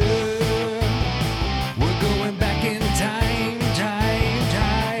nostalgia. We're going back in time for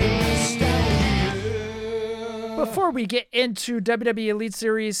nostalgia. before we get into WWE Elite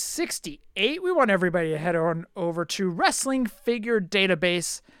Series 68, we want everybody to head on over to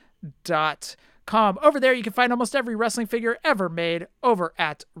WrestlingFigureDatabase.com. Over there, you can find almost every wrestling figure ever made over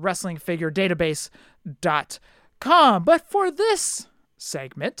at WrestlingFigureDatabase.com. But for this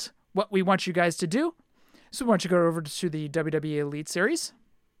segment, what we want you guys to do is we want you to go over to the WWE Elite Series,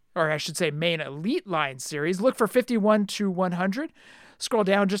 or I should say main Elite Line Series. Look for 51 to 100. Scroll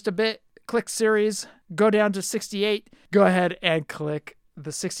down just a bit, click Series, go down to 68. Go ahead and click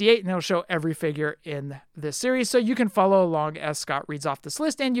the 68, and it'll show every figure in this series, so you can follow along as Scott reads off this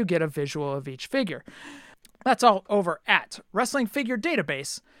list, and you get a visual of each figure. That's all over at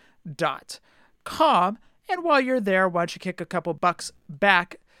WrestlingFigureDatabase.com. And while you're there, why don't you kick a couple bucks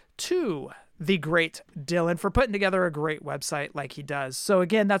back to the great Dylan for putting together a great website like he does. So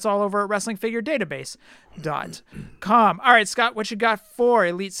again, that's all over at WrestlingFigureDatabase.com. All right, Scott, what you got for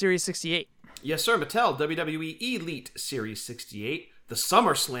Elite Series 68? Yes, sir. Mattel WWE Elite Series 68, the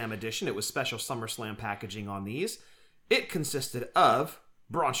SummerSlam edition. It was special SummerSlam packaging on these. It consisted of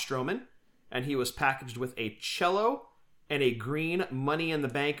Braun Strowman, and he was packaged with a cello and a green Money in the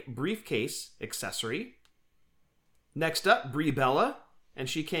Bank briefcase accessory. Next up, Brie Bella, and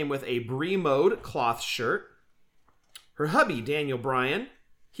she came with a Brie Mode cloth shirt. Her hubby, Daniel Bryan,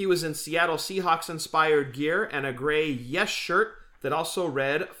 he was in Seattle Seahawks-inspired gear and a gray Yes shirt that also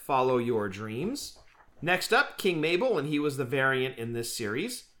read, Follow Your Dreams. Next up, King Mabel, and he was the variant in this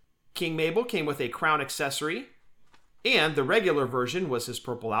series. King Mabel came with a crown accessory, and the regular version was his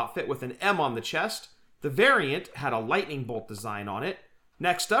purple outfit with an M on the chest. The variant had a lightning bolt design on it.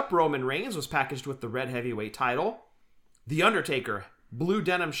 Next up, Roman Reigns was packaged with the red heavyweight title. The Undertaker, blue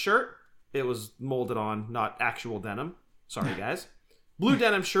denim shirt. It was molded on, not actual denim. Sorry, guys. Blue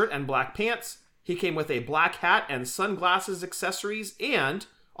denim shirt and black pants. He came with a black hat and sunglasses accessories, and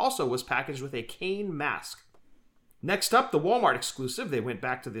also was packaged with a Kane mask. Next up, the Walmart exclusive. They went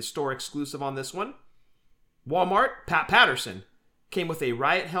back to the store exclusive on this one. Walmart, Pat Patterson. Came with a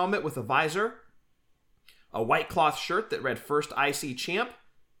Riot helmet with a visor, a white cloth shirt that read First IC Champ.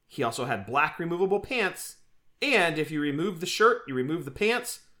 He also had black removable pants. And if you remove the shirt, you remove the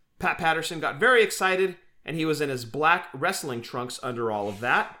pants. Pat Patterson got very excited, and he was in his black wrestling trunks under all of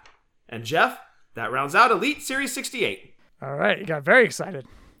that. And Jeff, that rounds out Elite Series 68. All right, he got very excited.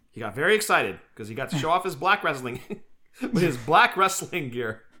 He got very excited because he got to show off his black wrestling, his black wrestling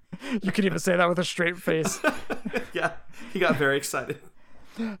gear. You can even say that with a straight face. Yeah, he got very excited.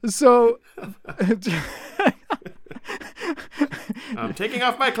 So, I'm taking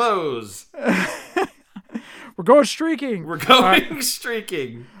off my clothes. We're going streaking. We're going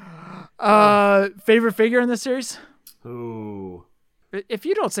streaking. Favorite figure in this series? Ooh. If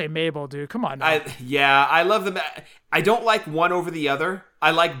you don't say Mabel, dude, come on now. I love them. I don't like one over the other.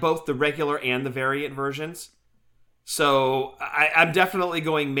 I like both the regular and the variant versions. So I'm definitely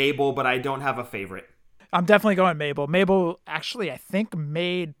going Mabel, but I don't have a favorite. I'm definitely going Mabel. Mabel actually, I think,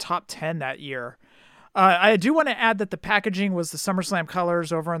 made top 10 that year. I do want to add that the packaging was the SummerSlam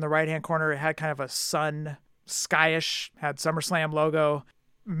colors over in the right-hand corner. It had kind of a sun, skyish, had SummerSlam logo.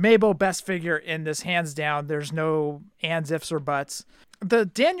 Mabel, best figure in this, hands down. There's no ands, ifs, or buts. The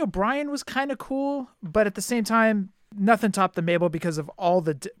Daniel Bryan was kind of cool, but at the same time, nothing topped the Mabel because of all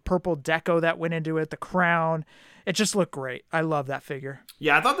the purple deco that went into it, the crown. It just looked great. I love that figure.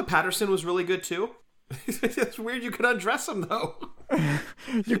 Yeah, I thought the Patterson was really good too. It's weird you could undress him though.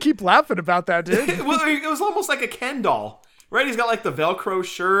 You keep laughing about that, dude. Well, it was almost like a Ken doll, right? He's got like the Velcro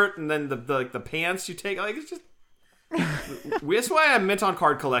shirt and then the pants you take. Like it's just. That's why I'm Mint on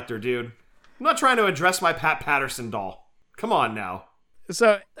Card collector, dude. I'm not trying to address my Pat Patterson doll. Come on now.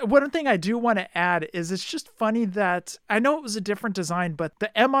 So one thing I do want to add is it's just funny that I know it was a different design, but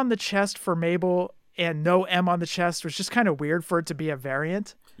the M on the chest for Mabel and no M on the chest was just kind of weird for it to be a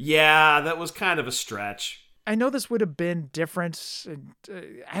variant. Yeah, that was kind of a stretch. I know this would have been different.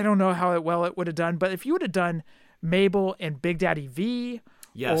 I don't know how well it would have done, but if you would have done Mabel and Big Daddy V,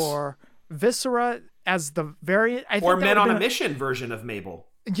 yes, or Viscera as the variant, I think or Men on a Mission version of Mabel.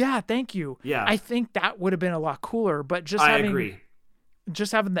 Yeah, thank you. Yeah, I think that would have been a lot cooler. But just I agree.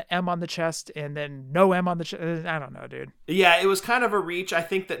 Just having the M on the chest and then no M on the chest, I don't know, dude. Yeah, it was kind of a reach. I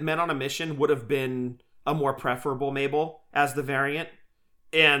think that Men on a Mission would have been a more preferable Mabel as the variant.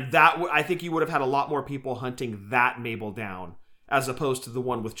 And that I think you would have had a lot more people hunting that Mabel down as opposed to the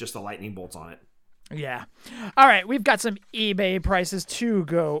one with just the lightning bolts on it. Yeah. All right, we've got some eBay prices to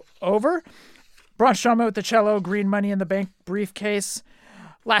go over. Braun Strowman with the cello, green Money in the Bank briefcase.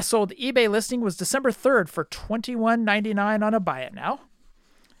 Last sold eBay listing was December 3rd for $21.99 on a buy it now.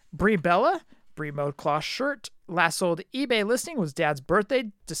 Brie Bella, Brie Mode cloth shirt. Last sold eBay listing was Dad's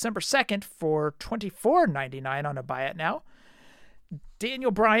birthday, December 2nd for $24.99 on a buy it now.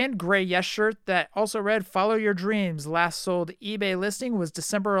 Daniel Bryan gray yes shirt that also read Follow Your Dreams. Last sold eBay listing was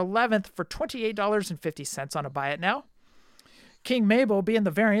December 11th for $28.50 on a buy it now. King Mabel being the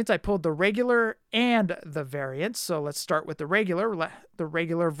variant, I pulled the regular and the variant. So let's start with the regular. The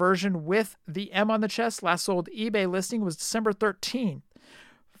regular version with the M on the chest. Last sold eBay listing was December 13th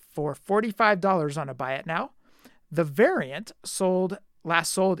for $45 on a buy it now. The variant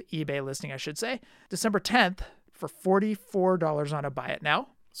last sold eBay listing, I should say, December 10th for $44 on a buy it now.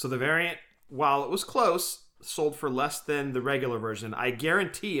 So the variant, while it was close, sold for less than the regular version. I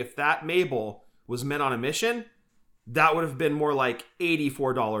guarantee if that Mabel was meant on a mission, that would have been more like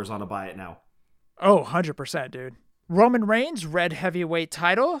 $84 on a buy it now. Oh, 100%, dude. Roman Reigns, red heavyweight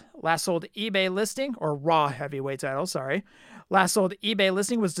title. Last sold eBay listing, or raw heavyweight title, sorry. Last sold eBay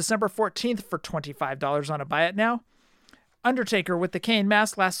listing was December 14th for $25 on a buy it now. Undertaker with the Kane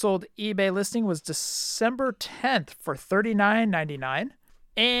mask. Last sold eBay listing was December 10th for $39.99.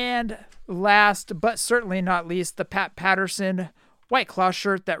 And last, but certainly not least, the Pat Patterson White Claw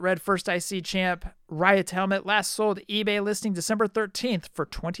shirt that read First IC Champ Riot helmet. Last sold eBay listing December 13th for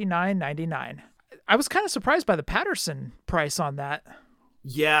 $29.99. I was kind of surprised by the Patterson price on that.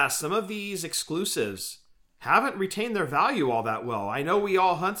 Yeah, some of these exclusives haven't retained their value all that well. I know we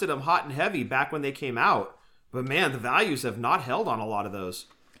all hunted them hot and heavy back when they came out, but man, the values have not held on a lot of those.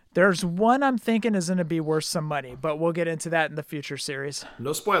 There's one I'm thinking is going to be worth some money, but we'll get into that in the future series.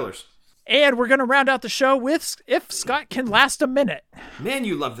 No spoilers. And we're going to round out the show with If Scott Can Last a Minute. Man,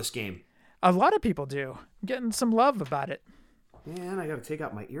 you love this game. A lot of people do. I'm getting some love about it. Man, I got to take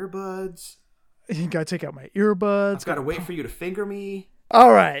out my earbuds. You got to take out my earbuds. I've got to wait for you to finger me.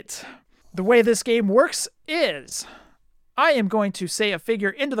 All right. The way this game works is I am going to say a figure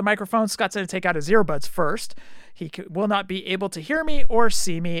into the microphone. Scott's going to take out his earbuds first. He will not be able to hear me or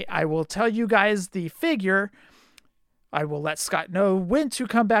see me. I will tell you guys the figure. I will let Scott know when to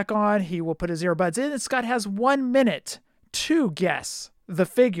come back on. He will put his earbuds in, and Scott has 1 minute to guess the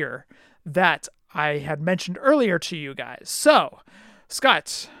figure that I had mentioned earlier to you guys. So,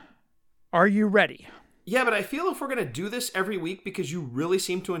 Scott, are you ready? Yeah, but I feel if we're going to do this every week because you really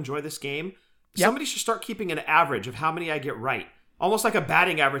seem to enjoy this game, somebody should start keeping an average of how many I get right. Almost like a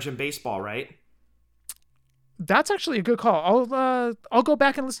batting average in baseball, right? That's actually a good call. I'll go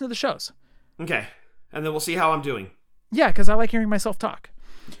back and listen to the shows. Okay, and then we'll see how I'm doing. Yeah, because I like hearing myself talk.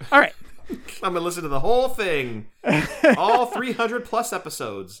 All right. I'm going to listen to the whole thing. All 300 plus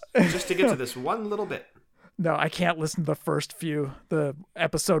episodes just to get to this one little bit. No, I can't listen to the first few, the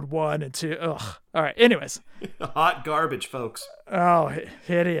episode 1 and 2. Ugh. All right. Anyways. Hot garbage, folks. Oh,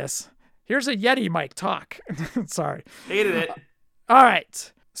 hideous. Here's a Yeti mic talk. Sorry. Hated it. All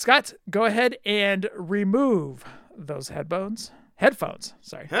right. Scott, go ahead and remove those headphones.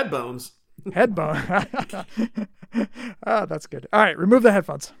 Sorry. Headbones. Headbone. Oh, that's good. All right. Remove the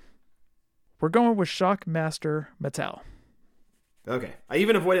headphones. We're going with Shockmaster Mattel. Okay. I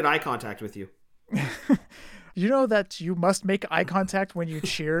even avoided eye contact with you. You know that you must make eye contact when you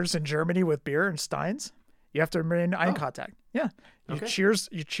cheers in Germany with beer and steins? You have to remain eye contact. Yeah. You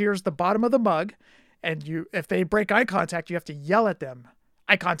cheers the bottom of the mug, and if they break eye contact, you have to yell at them.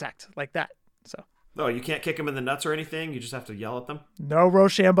 Eye contact, like that. So. Oh, you can't kick them in the nuts or anything? You just have to yell at them? No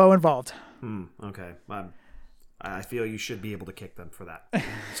Rochambeau involved. Okay. I feel you should be able to kick them for that.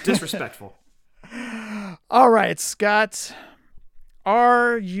 It's disrespectful. All right, Scott.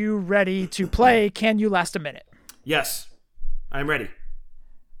 Are you ready to play Can You Last a Minute? Yes, I'm ready.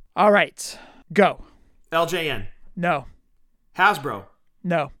 All right, go. LJN. No. Hasbro.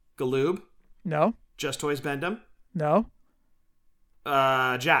 No. Galoob. No. Just Toys Bendham. No.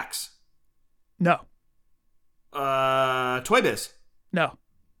 Jax. No. Toy Biz. No.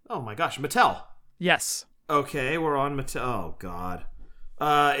 Oh my gosh, Mattel. Yes. Okay, we're on Mattel. Oh god.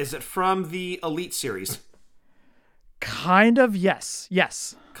 Is it from the Elite series? Kind of, yes.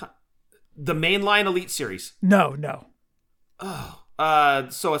 Yes. The mainline Elite series? No. Oh.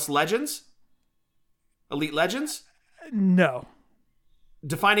 So it's Legends? Elite Legends? No.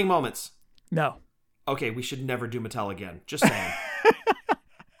 Defining Moments? No. Okay, we should never do Mattel again. Just saying.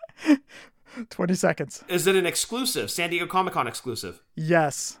 20 seconds. Is it an exclusive? San Diego Comic-Con exclusive?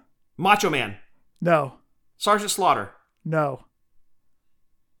 Yes. Macho Man? No. Sergeant Slaughter? No.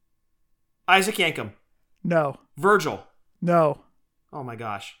 Isaac Yankem? No. Virgil? No. Oh my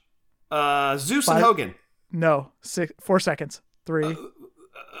gosh. Zeus and Hogan? No. 4 seconds. 3,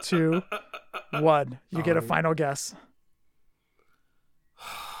 2, 1. You get a final guess.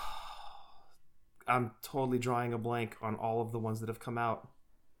 I'm totally drawing a blank on all of the ones that have come out.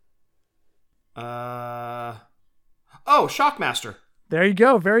 Shockmaster. There you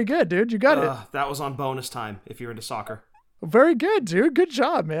go. Very good, dude. You got it. That was on bonus time if you're into soccer. Very good, dude. Good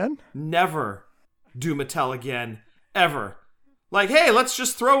job, man. Never do Mattel again. Ever. Like, hey, let's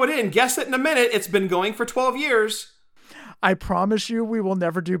just throw it in. Guess it in a minute. It's been going for 12 years. I promise you we will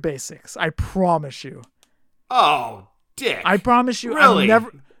never do basics. I promise you. Oh, dick. I promise you. Really?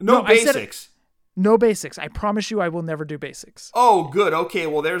 No basics. No basics. I promise you I will never do basics. Oh, good. Okay,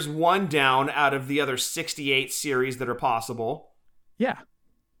 well, there's one down out of the other 68 series that are possible. Yeah.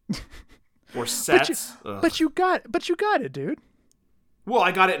 Or sets. But you got it, dude. Well,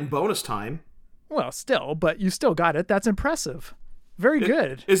 I got it in bonus time. Well, still, but you still got it. That's impressive. Very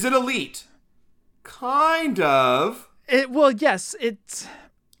good. Is it elite? Kind of. Yes, it's...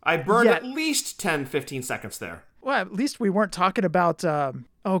 I burned at least 10, 15 seconds there. Well, at least we weren't talking about...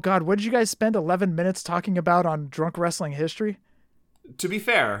 oh, God, what did you guys spend 11 minutes talking about on Drunk Wrestling History? To be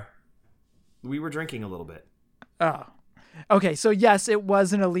fair, we were drinking a little bit. Oh. Okay, so yes, it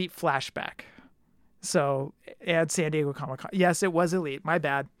was an elite flashback. So, at San Diego Comic-Con. Yes, it was elite. My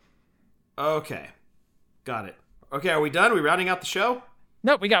bad. Okay. Got it. Okay, are we done? Are we rounding out the show?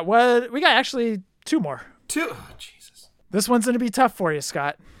 Nope, we got actually 2 more. 2? Oh, Jesus. This one's going to be tough for you,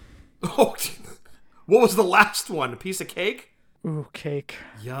 Scott. Oh, what was the last one? A piece of cake? Ooh, cake.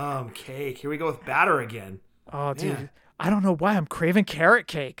 Yum, cake. Here we go with batter again. Oh, dude. Man. I don't know why I'm craving carrot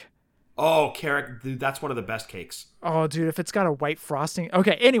cake. Oh, carrot. Dude, that's one of the best cakes. Oh, dude, if it's got a white frosting.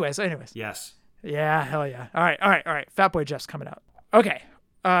 Okay, anyways. Yes. Yeah, hell yeah. All right. Fat Boy Jeff's coming out. Okay,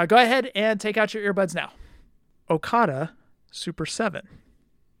 go ahead and take out your earbuds now. Okada Super 7.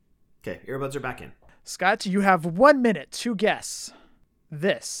 Okay, earbuds are back in. Scott, you have 1 minute to guess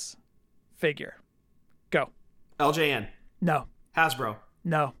this figure. Go. LJN. No. Hasbro.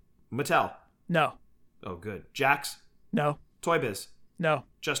 No. Mattel. No. Oh, good. Jax. No. Toy Biz. No.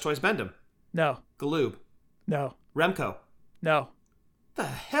 Just Toys Bendham. No. Galoob. No. Remco. No. The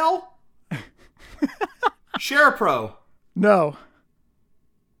hell? SharePro. No.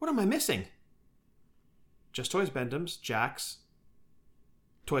 What am I missing? Just Toys Bendham's, Jax,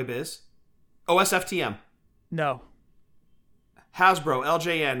 Toy Biz, OSFTM, No. Hasbro,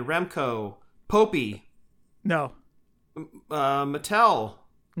 LJN, Remco, Popey, No. Mattel.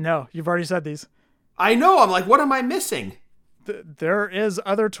 No. You've already said these. I know. I'm like, what am I missing? There is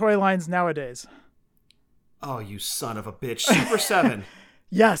other toy lines nowadays. Oh, you son of a bitch. Super 7.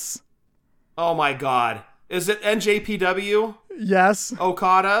 Yes. Oh my God. Is it NJPW? Yes.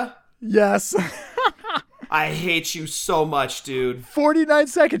 Okada? Yes. I hate you so much, dude. 49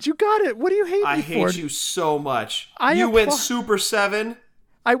 seconds. You got it. What do you hate me for? I hate you so much. I You went Super 7?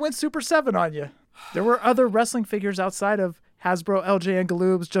 I went Super 7 on you. There were other wrestling figures outside of Hasbro, LJN,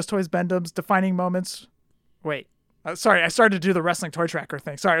 Galoob's, Just Toys Bendham's, Defining Moments. Wait. Sorry, I started to do the wrestling toy tracker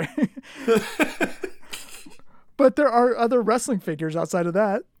thing. Sorry. But there are other wrestling figures outside of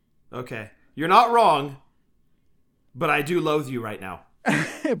that. Okay. You're not wrong, but I do loathe you right now.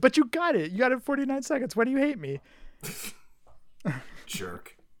 But you got it. You got it in 49 seconds. Why do you hate me?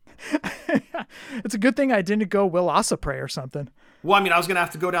 Jerk. It's a good thing I didn't go Will Ospreay or something. Well, I mean, I was going to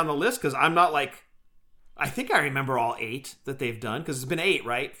have to go down the list because I'm not like... I think I remember all 8 that they've done because it's been 8,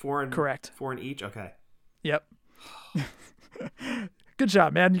 right? 4 in... Correct. 4 in each? Okay. Yep. Good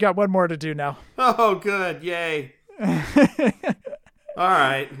job, man. You got one more to do now. Oh, good. Yay. All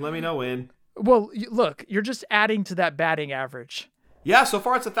right. Let me know when. Well, look, you're just adding to that batting average. Yeah, so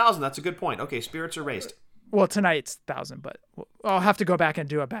far it's 1,000. That's a good point. Okay, spirits are raised. Well, tonight's 1,000, but I'll have to go back and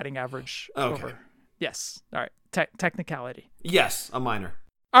do a batting average. Okay. Over. Yes. All right. Technicality. Yes, a minor.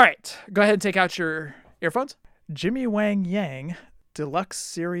 All right. Go ahead and take out your earphones. Jimmy Wang Yang Deluxe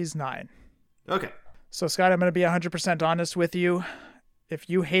Series 9. Okay. So, Scott, I'm going to be 100% honest with you. If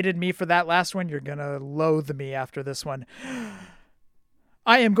you hated me for that last one, you're going to loathe me after this one.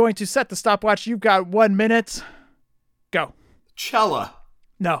 I am going to set the stopwatch. You've got 1 minute. Go. Cella.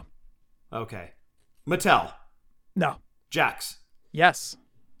 No. Okay. Mattel. No. Jax. Yes.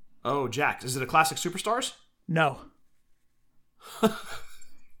 Oh, Jax. Is it a Classic Superstars? No.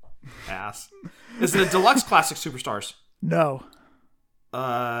 Ass. Is it a Deluxe Classic Superstars? No.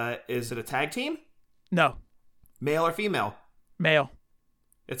 Is it a tag team? No. Male or female? Male.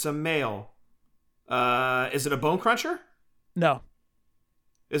 It's a male. Is it a Bone Cruncher? No.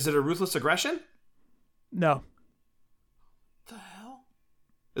 Is it a Ruthless Aggression? No. The hell?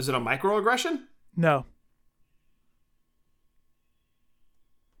 Is it a Microaggression? No.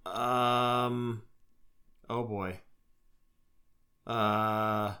 Oh boy.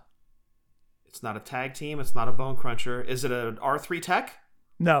 It's not a tag team. It's not a Bone Cruncher. Is it an R3 Tech?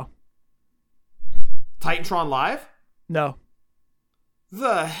 No. Titantron Live? No.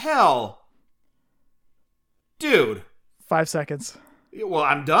 The hell? Dude. 5 seconds. Well,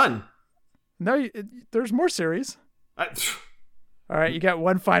 I'm done. No, there's more series. All right, you got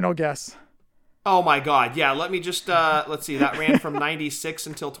one final guess. Oh my God. Yeah, let me just, let's see. That ran from 96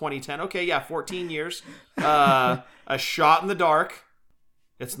 until 2010. Okay, yeah, 14 years. A Shot in the Dark.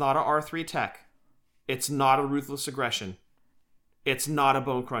 It's not a R3 Tech. It's not a Ruthless Aggression. It's not a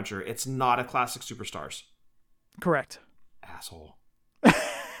Bone Cruncher. It's not a Classic Superstars. Correct. Asshole.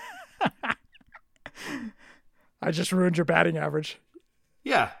 I just ruined your batting average.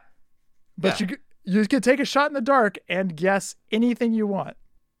 Yeah. But you can take a shot in the dark and guess anything you want.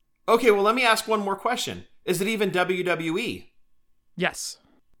 Okay, well, let me ask one more question. Is it even WWE? Yes.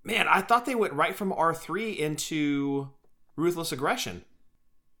 Man, I thought they went right from R3 into Ruthless Aggression.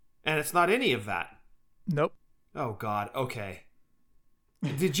 And it's not any of that. Nope. Oh, God. Okay.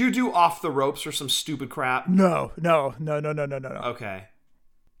 Did you do Off the Ropes or some stupid crap? No. Okay.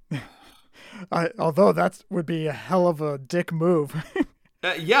 Although that would be a hell of a dick move.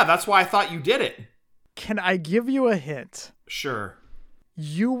 Yeah, that's why I thought you did it. Can I give you a hint? Sure.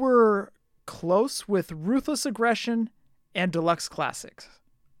 You were close with Ruthless Aggression and Deluxe Classics.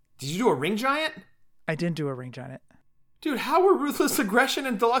 Did you do a Ring Giant? I didn't do a Ring Giant. Dude, how were Ruthless Aggression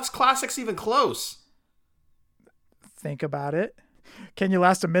and Deluxe Classics even close? Think about it. Can you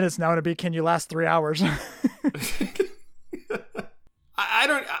last a minute? Now it'll be, can you last 3 hours? I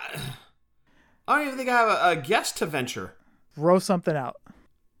don't even think I have a guess to venture. Throw something out.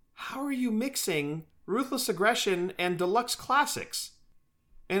 How are you mixing Ruthless Aggression and Deluxe Classics?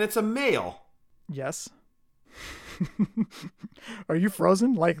 And it's a male. Yes. Are you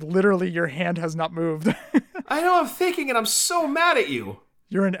frozen? Like literally your hand has not moved. I know I'm thinking and I'm so mad at you.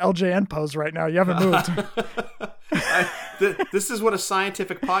 You're in LJN pose right now. You haven't moved. This is what a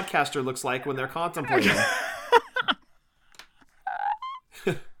scientific podcaster looks like when they're contemplating.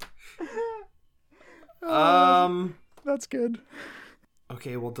 That's good.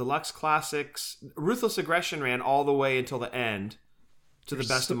 Okay, well, Deluxe Classics, Ruthless Aggression ran all the way until the end, to the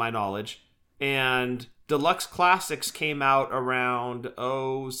best of my knowledge. And Deluxe Classics came out around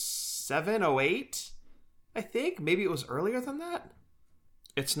 07, 08, I think. Maybe it was earlier than that.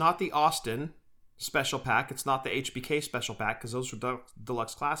 It's not the Austin special pack. It's not the HBK special pack, because those were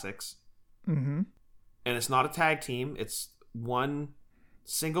Deluxe Classics. Mm-hmm. And it's not a tag team. It's one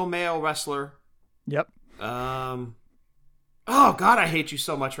single male wrestler. Yep. Oh, God, I hate you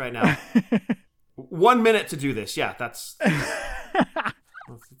so much right now. 1 minute to do this. Yeah, that's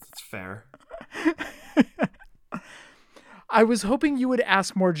fair. I was hoping you would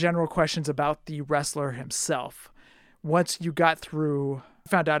ask more general questions about the wrestler himself. Once you got through,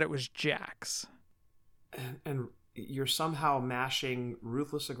 found out it was Jax. And you're somehow mashing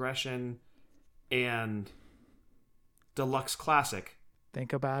Ruthless Aggression and Deluxe Classic.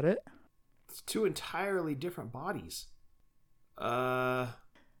 Think about it. It's two entirely different bodies. I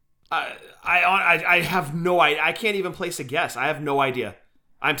have no idea. I can't even place a guess. I have no idea.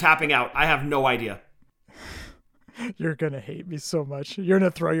 I'm tapping out. I have no idea. You're going to hate me so much. You're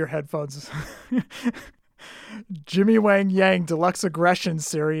going to throw your headphones. Jimmy Wang Yang Deluxe Aggression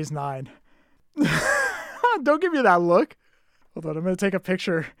Series 9. Don't give me that look. Hold on. I'm going to take a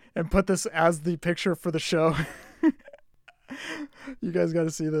picture and put this as the picture for the show. You guys got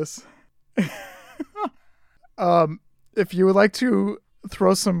to see this. If you would like to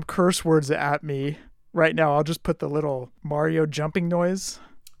throw some curse words at me right now, I'll just put the little Mario jumping noise.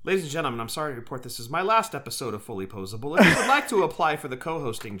 Ladies and gentlemen, I'm sorry to report this is my last episode of Fully Posable. If you would like to apply for the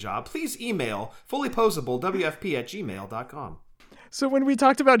co-hosting job, please email fullyposablewfp@gmail.com. So when we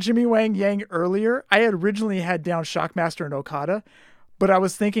talked about Jimmy Wang Yang earlier, I had originally had down Shockmaster and Okada, but I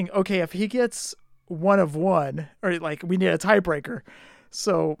was thinking, okay, if he gets one of one, or like we need a tiebreaker.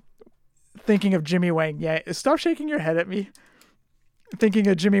 So thinking of Jimmy Wang Yang, stop shaking your head at me. Thinking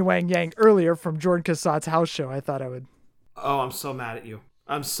of Jimmy Wang Yang earlier from Jordan Cassatt's house show, I thought I would. Oh, I'm so mad at you.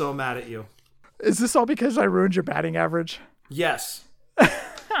 I'm so mad at you. Is this all because I ruined your batting average? Yes.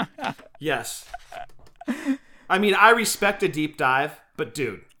 Yes. I mean, I respect a deep dive, but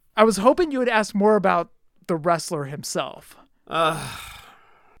dude. I was hoping you would ask more about the wrestler himself.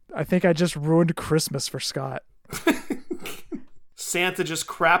 I think I just ruined Christmas for Scott. Santa just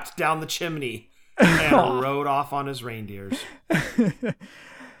crapped down the chimney and rode off on his reindeers.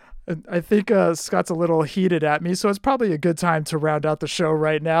 I think Scott's a little heated at me, so it's probably a good time to round out the show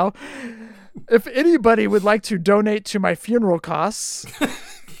right now. If anybody would like to donate to my funeral costs,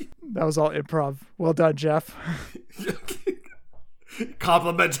 that was all improv. Well done, Jeff.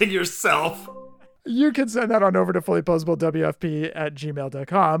 Complimenting yourself. You can send that on over to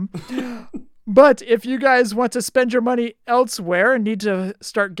fullyposablewfp@gmail.com. But if you guys want to spend your money elsewhere and need to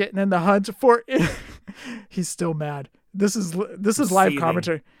start getting in the hunt for He's still mad. This is live seething.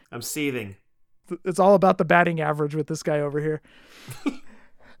 commentary. I'm seething. It's all about the batting average with this guy over here.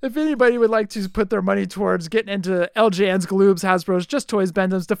 If anybody would like to put their money towards getting into LJNs, Galoobs, Hasbros, Just Toys,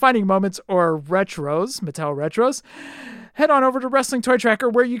 Bendems, Defining Moments, or Retros, Mattel Retros, head on over to Wrestling Toy Tracker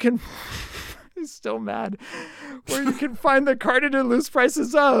where you can... He's still mad. Where you can find the carded and loose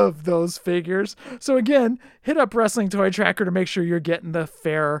prices of those figures. So again, hit up Wrestling Toy Tracker to make sure you're getting the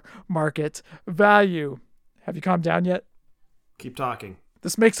fair market value. Have you calmed down yet? Keep talking.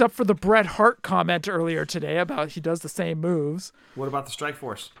 This makes up for the Bret Hart comment earlier today about he does the same moves. What about the Strike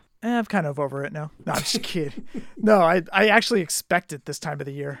Force? I'm kind of over it now. No, I'm just kidding. No, I actually expect it this time of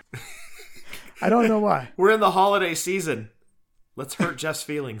the year. I don't know why. We're in the holiday season. Let's hurt Jeff's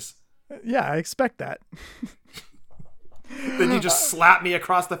feelings. Yeah, I expect that. Then you just slap me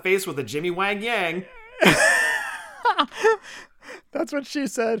across the face with a Jimmy Wang Yang. That's what she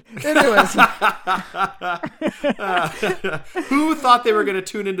said. Anyways. Who thought they were going to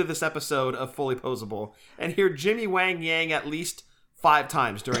tune into this episode of Fully Posable and hear Jimmy Wang Yang at least 5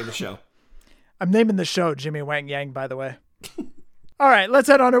 times during the show? I'm naming the show Jimmy Wang Yang, by the way. All right, let's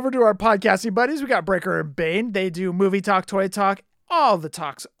head on over to our podcasting buddies. We got Breaker and Bane. They do movie talk, toy talk, all the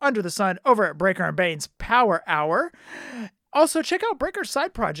talks under the sun over at Breaker and Bane's Power Hour. Also, check out Breaker's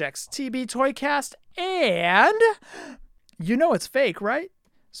side projects, TB Toycast, and You Know It's Fake, right?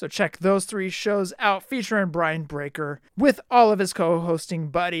 So check those 3 shows out featuring Brian Breaker with all of his co-hosting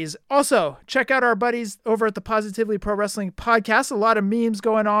buddies. Also, check out our buddies over at the Positively Pro Wrestling Podcast. A lot of memes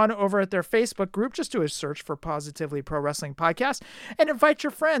going on over at their Facebook group. Just do a search for Positively Pro Wrestling Podcast and invite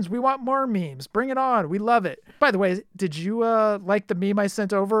your friends. We want more memes. Bring it on. We love it. By the way, did you like the meme I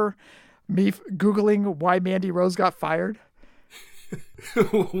sent over? Me Googling why Mandy Rose got fired?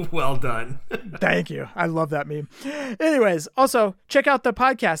 Well done. Thank you. I love that meme. Anyways, also check out the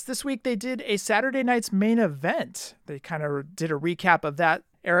podcast. This week they did a Saturday night's main event. They kind of did a recap of that.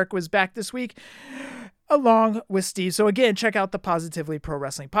 Eric was back this week along with Steve. So again, check out the Positively Pro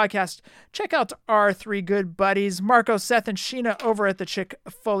Wrestling Podcast. Check out our 3 good buddies, Marco, Seth, and Sheena over at the Chick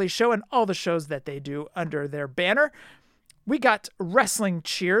Foley Show and all the shows that they do under their banner. We got Wrestling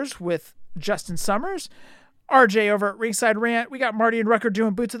Cheers with Justin Summers. RJ over at Ringside Rant. We got Marty and Rucker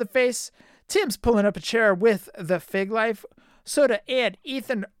doing Boot to the Face. Tim's pulling up a chair with the Fig Life. Soda and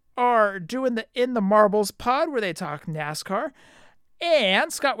Ethan are doing the In the Marbles pod where they talk NASCAR.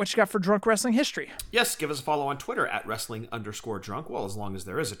 And Scott, what you got for Drunk Wrestling History? Yes, give us a follow on Twitter at wrestling_drunk. Well, as long as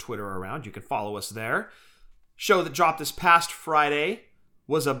there is a Twitter around, you can follow us there. Show that dropped this past Friday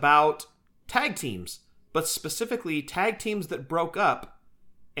was about tag teams, but specifically tag teams that broke up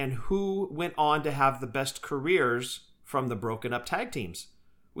and who went on to have the best careers from the broken up tag teams.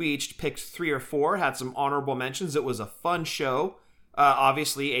 We each picked 3 or 4, had some honorable mentions. It was a fun show.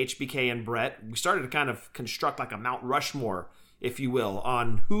 Obviously, HBK and Brett. We started to kind of construct like a Mount Rushmore, if you will,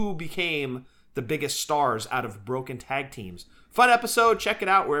 on who became the biggest stars out of broken tag teams. Fun episode. Check it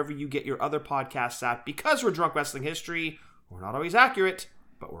out wherever you get your other podcasts at. Because we're Drunk Wrestling History, we're not always accurate,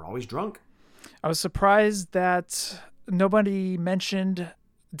 but we're always drunk. I was surprised that nobody mentioned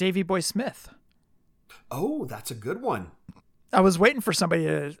Davey Boy Smith. Oh, that's a good one. I was waiting for somebody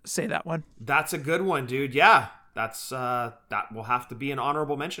to say that one. That's a good one, dude. Yeah, that's that will have to be an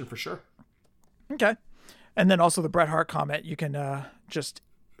honorable mention for sure. Okay. And then also the Bret Hart comment. You can just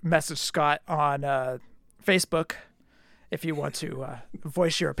message Scott on Facebook if you want to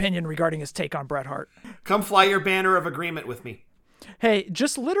voice your opinion regarding his take on Bret Hart. Come fly your banner of agreement with me. Hey,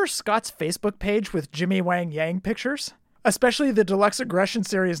 just litter Scott's Facebook page with Jimmy Wang Yang pictures. Especially the Deluxe Aggression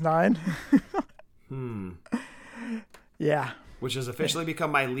Series 9. Yeah. Which has officially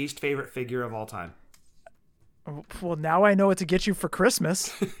become my least favorite figure of all time. Well, now I know what to get you for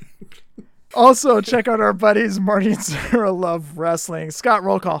Christmas. Also, check out our buddies, Marty and Sarah Love Wrestling. Scott,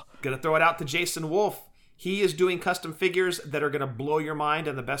 roll call. Gonna throw it out to Jason Wolf. He is doing custom figures that are gonna blow your mind,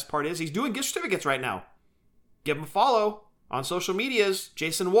 and the best part is he's doing gift certificates right now. Give him a follow on social medias.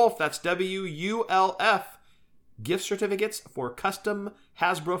 Jason Wolf, that's WULF. Gift certificates for custom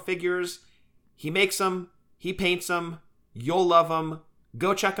Hasbro figures. He makes them. He paints them. You'll love them.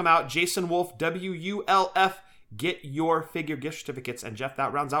 Go check them out. Jason Wolf, WULF. Get your figure gift certificates. And Jeff,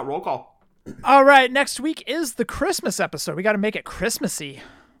 that rounds out roll call. All right, next week is the Christmas episode. We got to make it Christmassy.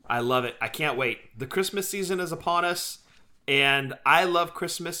 I love it. I can't wait. The Christmas season is upon us. And I love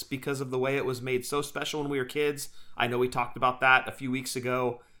Christmas because of the way it was made so special when we were kids. I know we talked about that a few weeks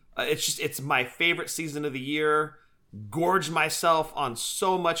ago. It's my favorite season of the year. Gorge myself on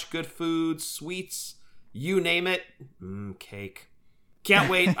so much good food, sweets, you name it. Cake.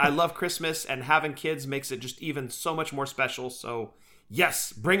 Can't wait. I love Christmas, and having kids makes it just even so much more special. So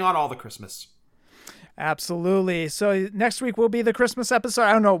yes, bring on all the Christmas. Absolutely. So next week will be the Christmas episode.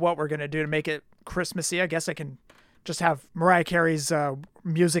 I don't know what we're going to do to make it Christmassy. I guess I can just have Mariah Carey's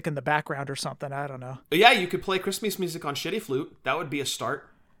music in the background or something. I don't know. Yeah, you could play Christmas music on Shitty Flute. That would be a start.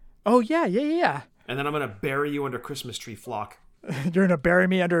 Oh, yeah. And then I'm going to bury you under Christmas tree flock. You're going to bury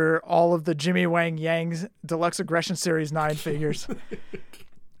me under all of the Jimmy Wang Yang's Deluxe Aggression Series 9 figures.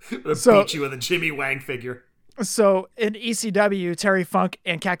 I'm going to beat you with a Jimmy Wang figure. So in ECW, Terry Funk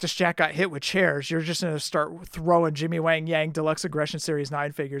and Cactus Jack got hit with chairs. You're just going to start throwing Jimmy Wang Yang Deluxe Aggression Series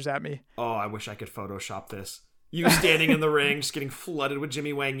 9 figures at me. Oh, I wish I could Photoshop this. You standing in the ring, just getting flooded with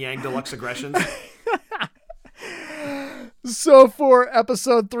Jimmy Wang Yang Deluxe Aggressions. So for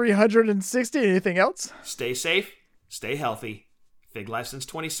episode 360, anything else? Stay safe, stay healthy, Fig Life since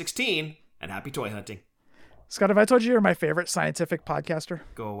 2016, and happy toy hunting. Scott, have I told you you're my favorite scientific podcaster?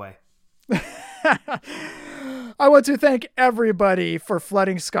 Go away. I want to thank everybody for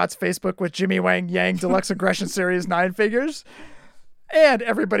flooding Scott's Facebook with Jimmy Wang Yang Deluxe Aggression Series 9 figures. And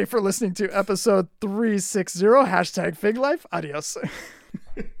everybody for listening to episode 360, hashtag Fig Life. Adios.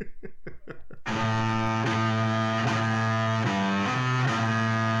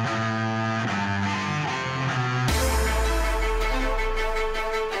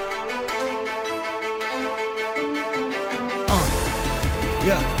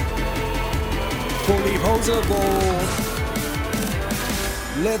 Yeah. Fully posable.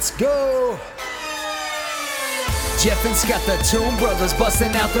 Let's go. Jeff and Scott, the Toon Brothers,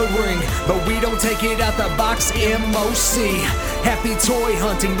 busting out the ring. But we don't take it out the box, MOC. Happy toy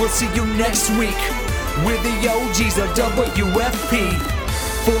hunting, we'll see you next week. We're the OGs of WFP.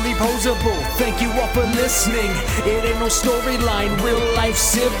 Fully posable, thank you all for listening. It ain't no storyline, real life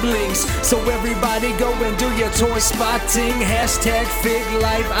siblings. So everybody go and do your toy spotting. Hashtag Fig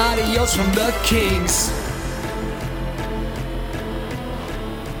Life, adios from the Kings.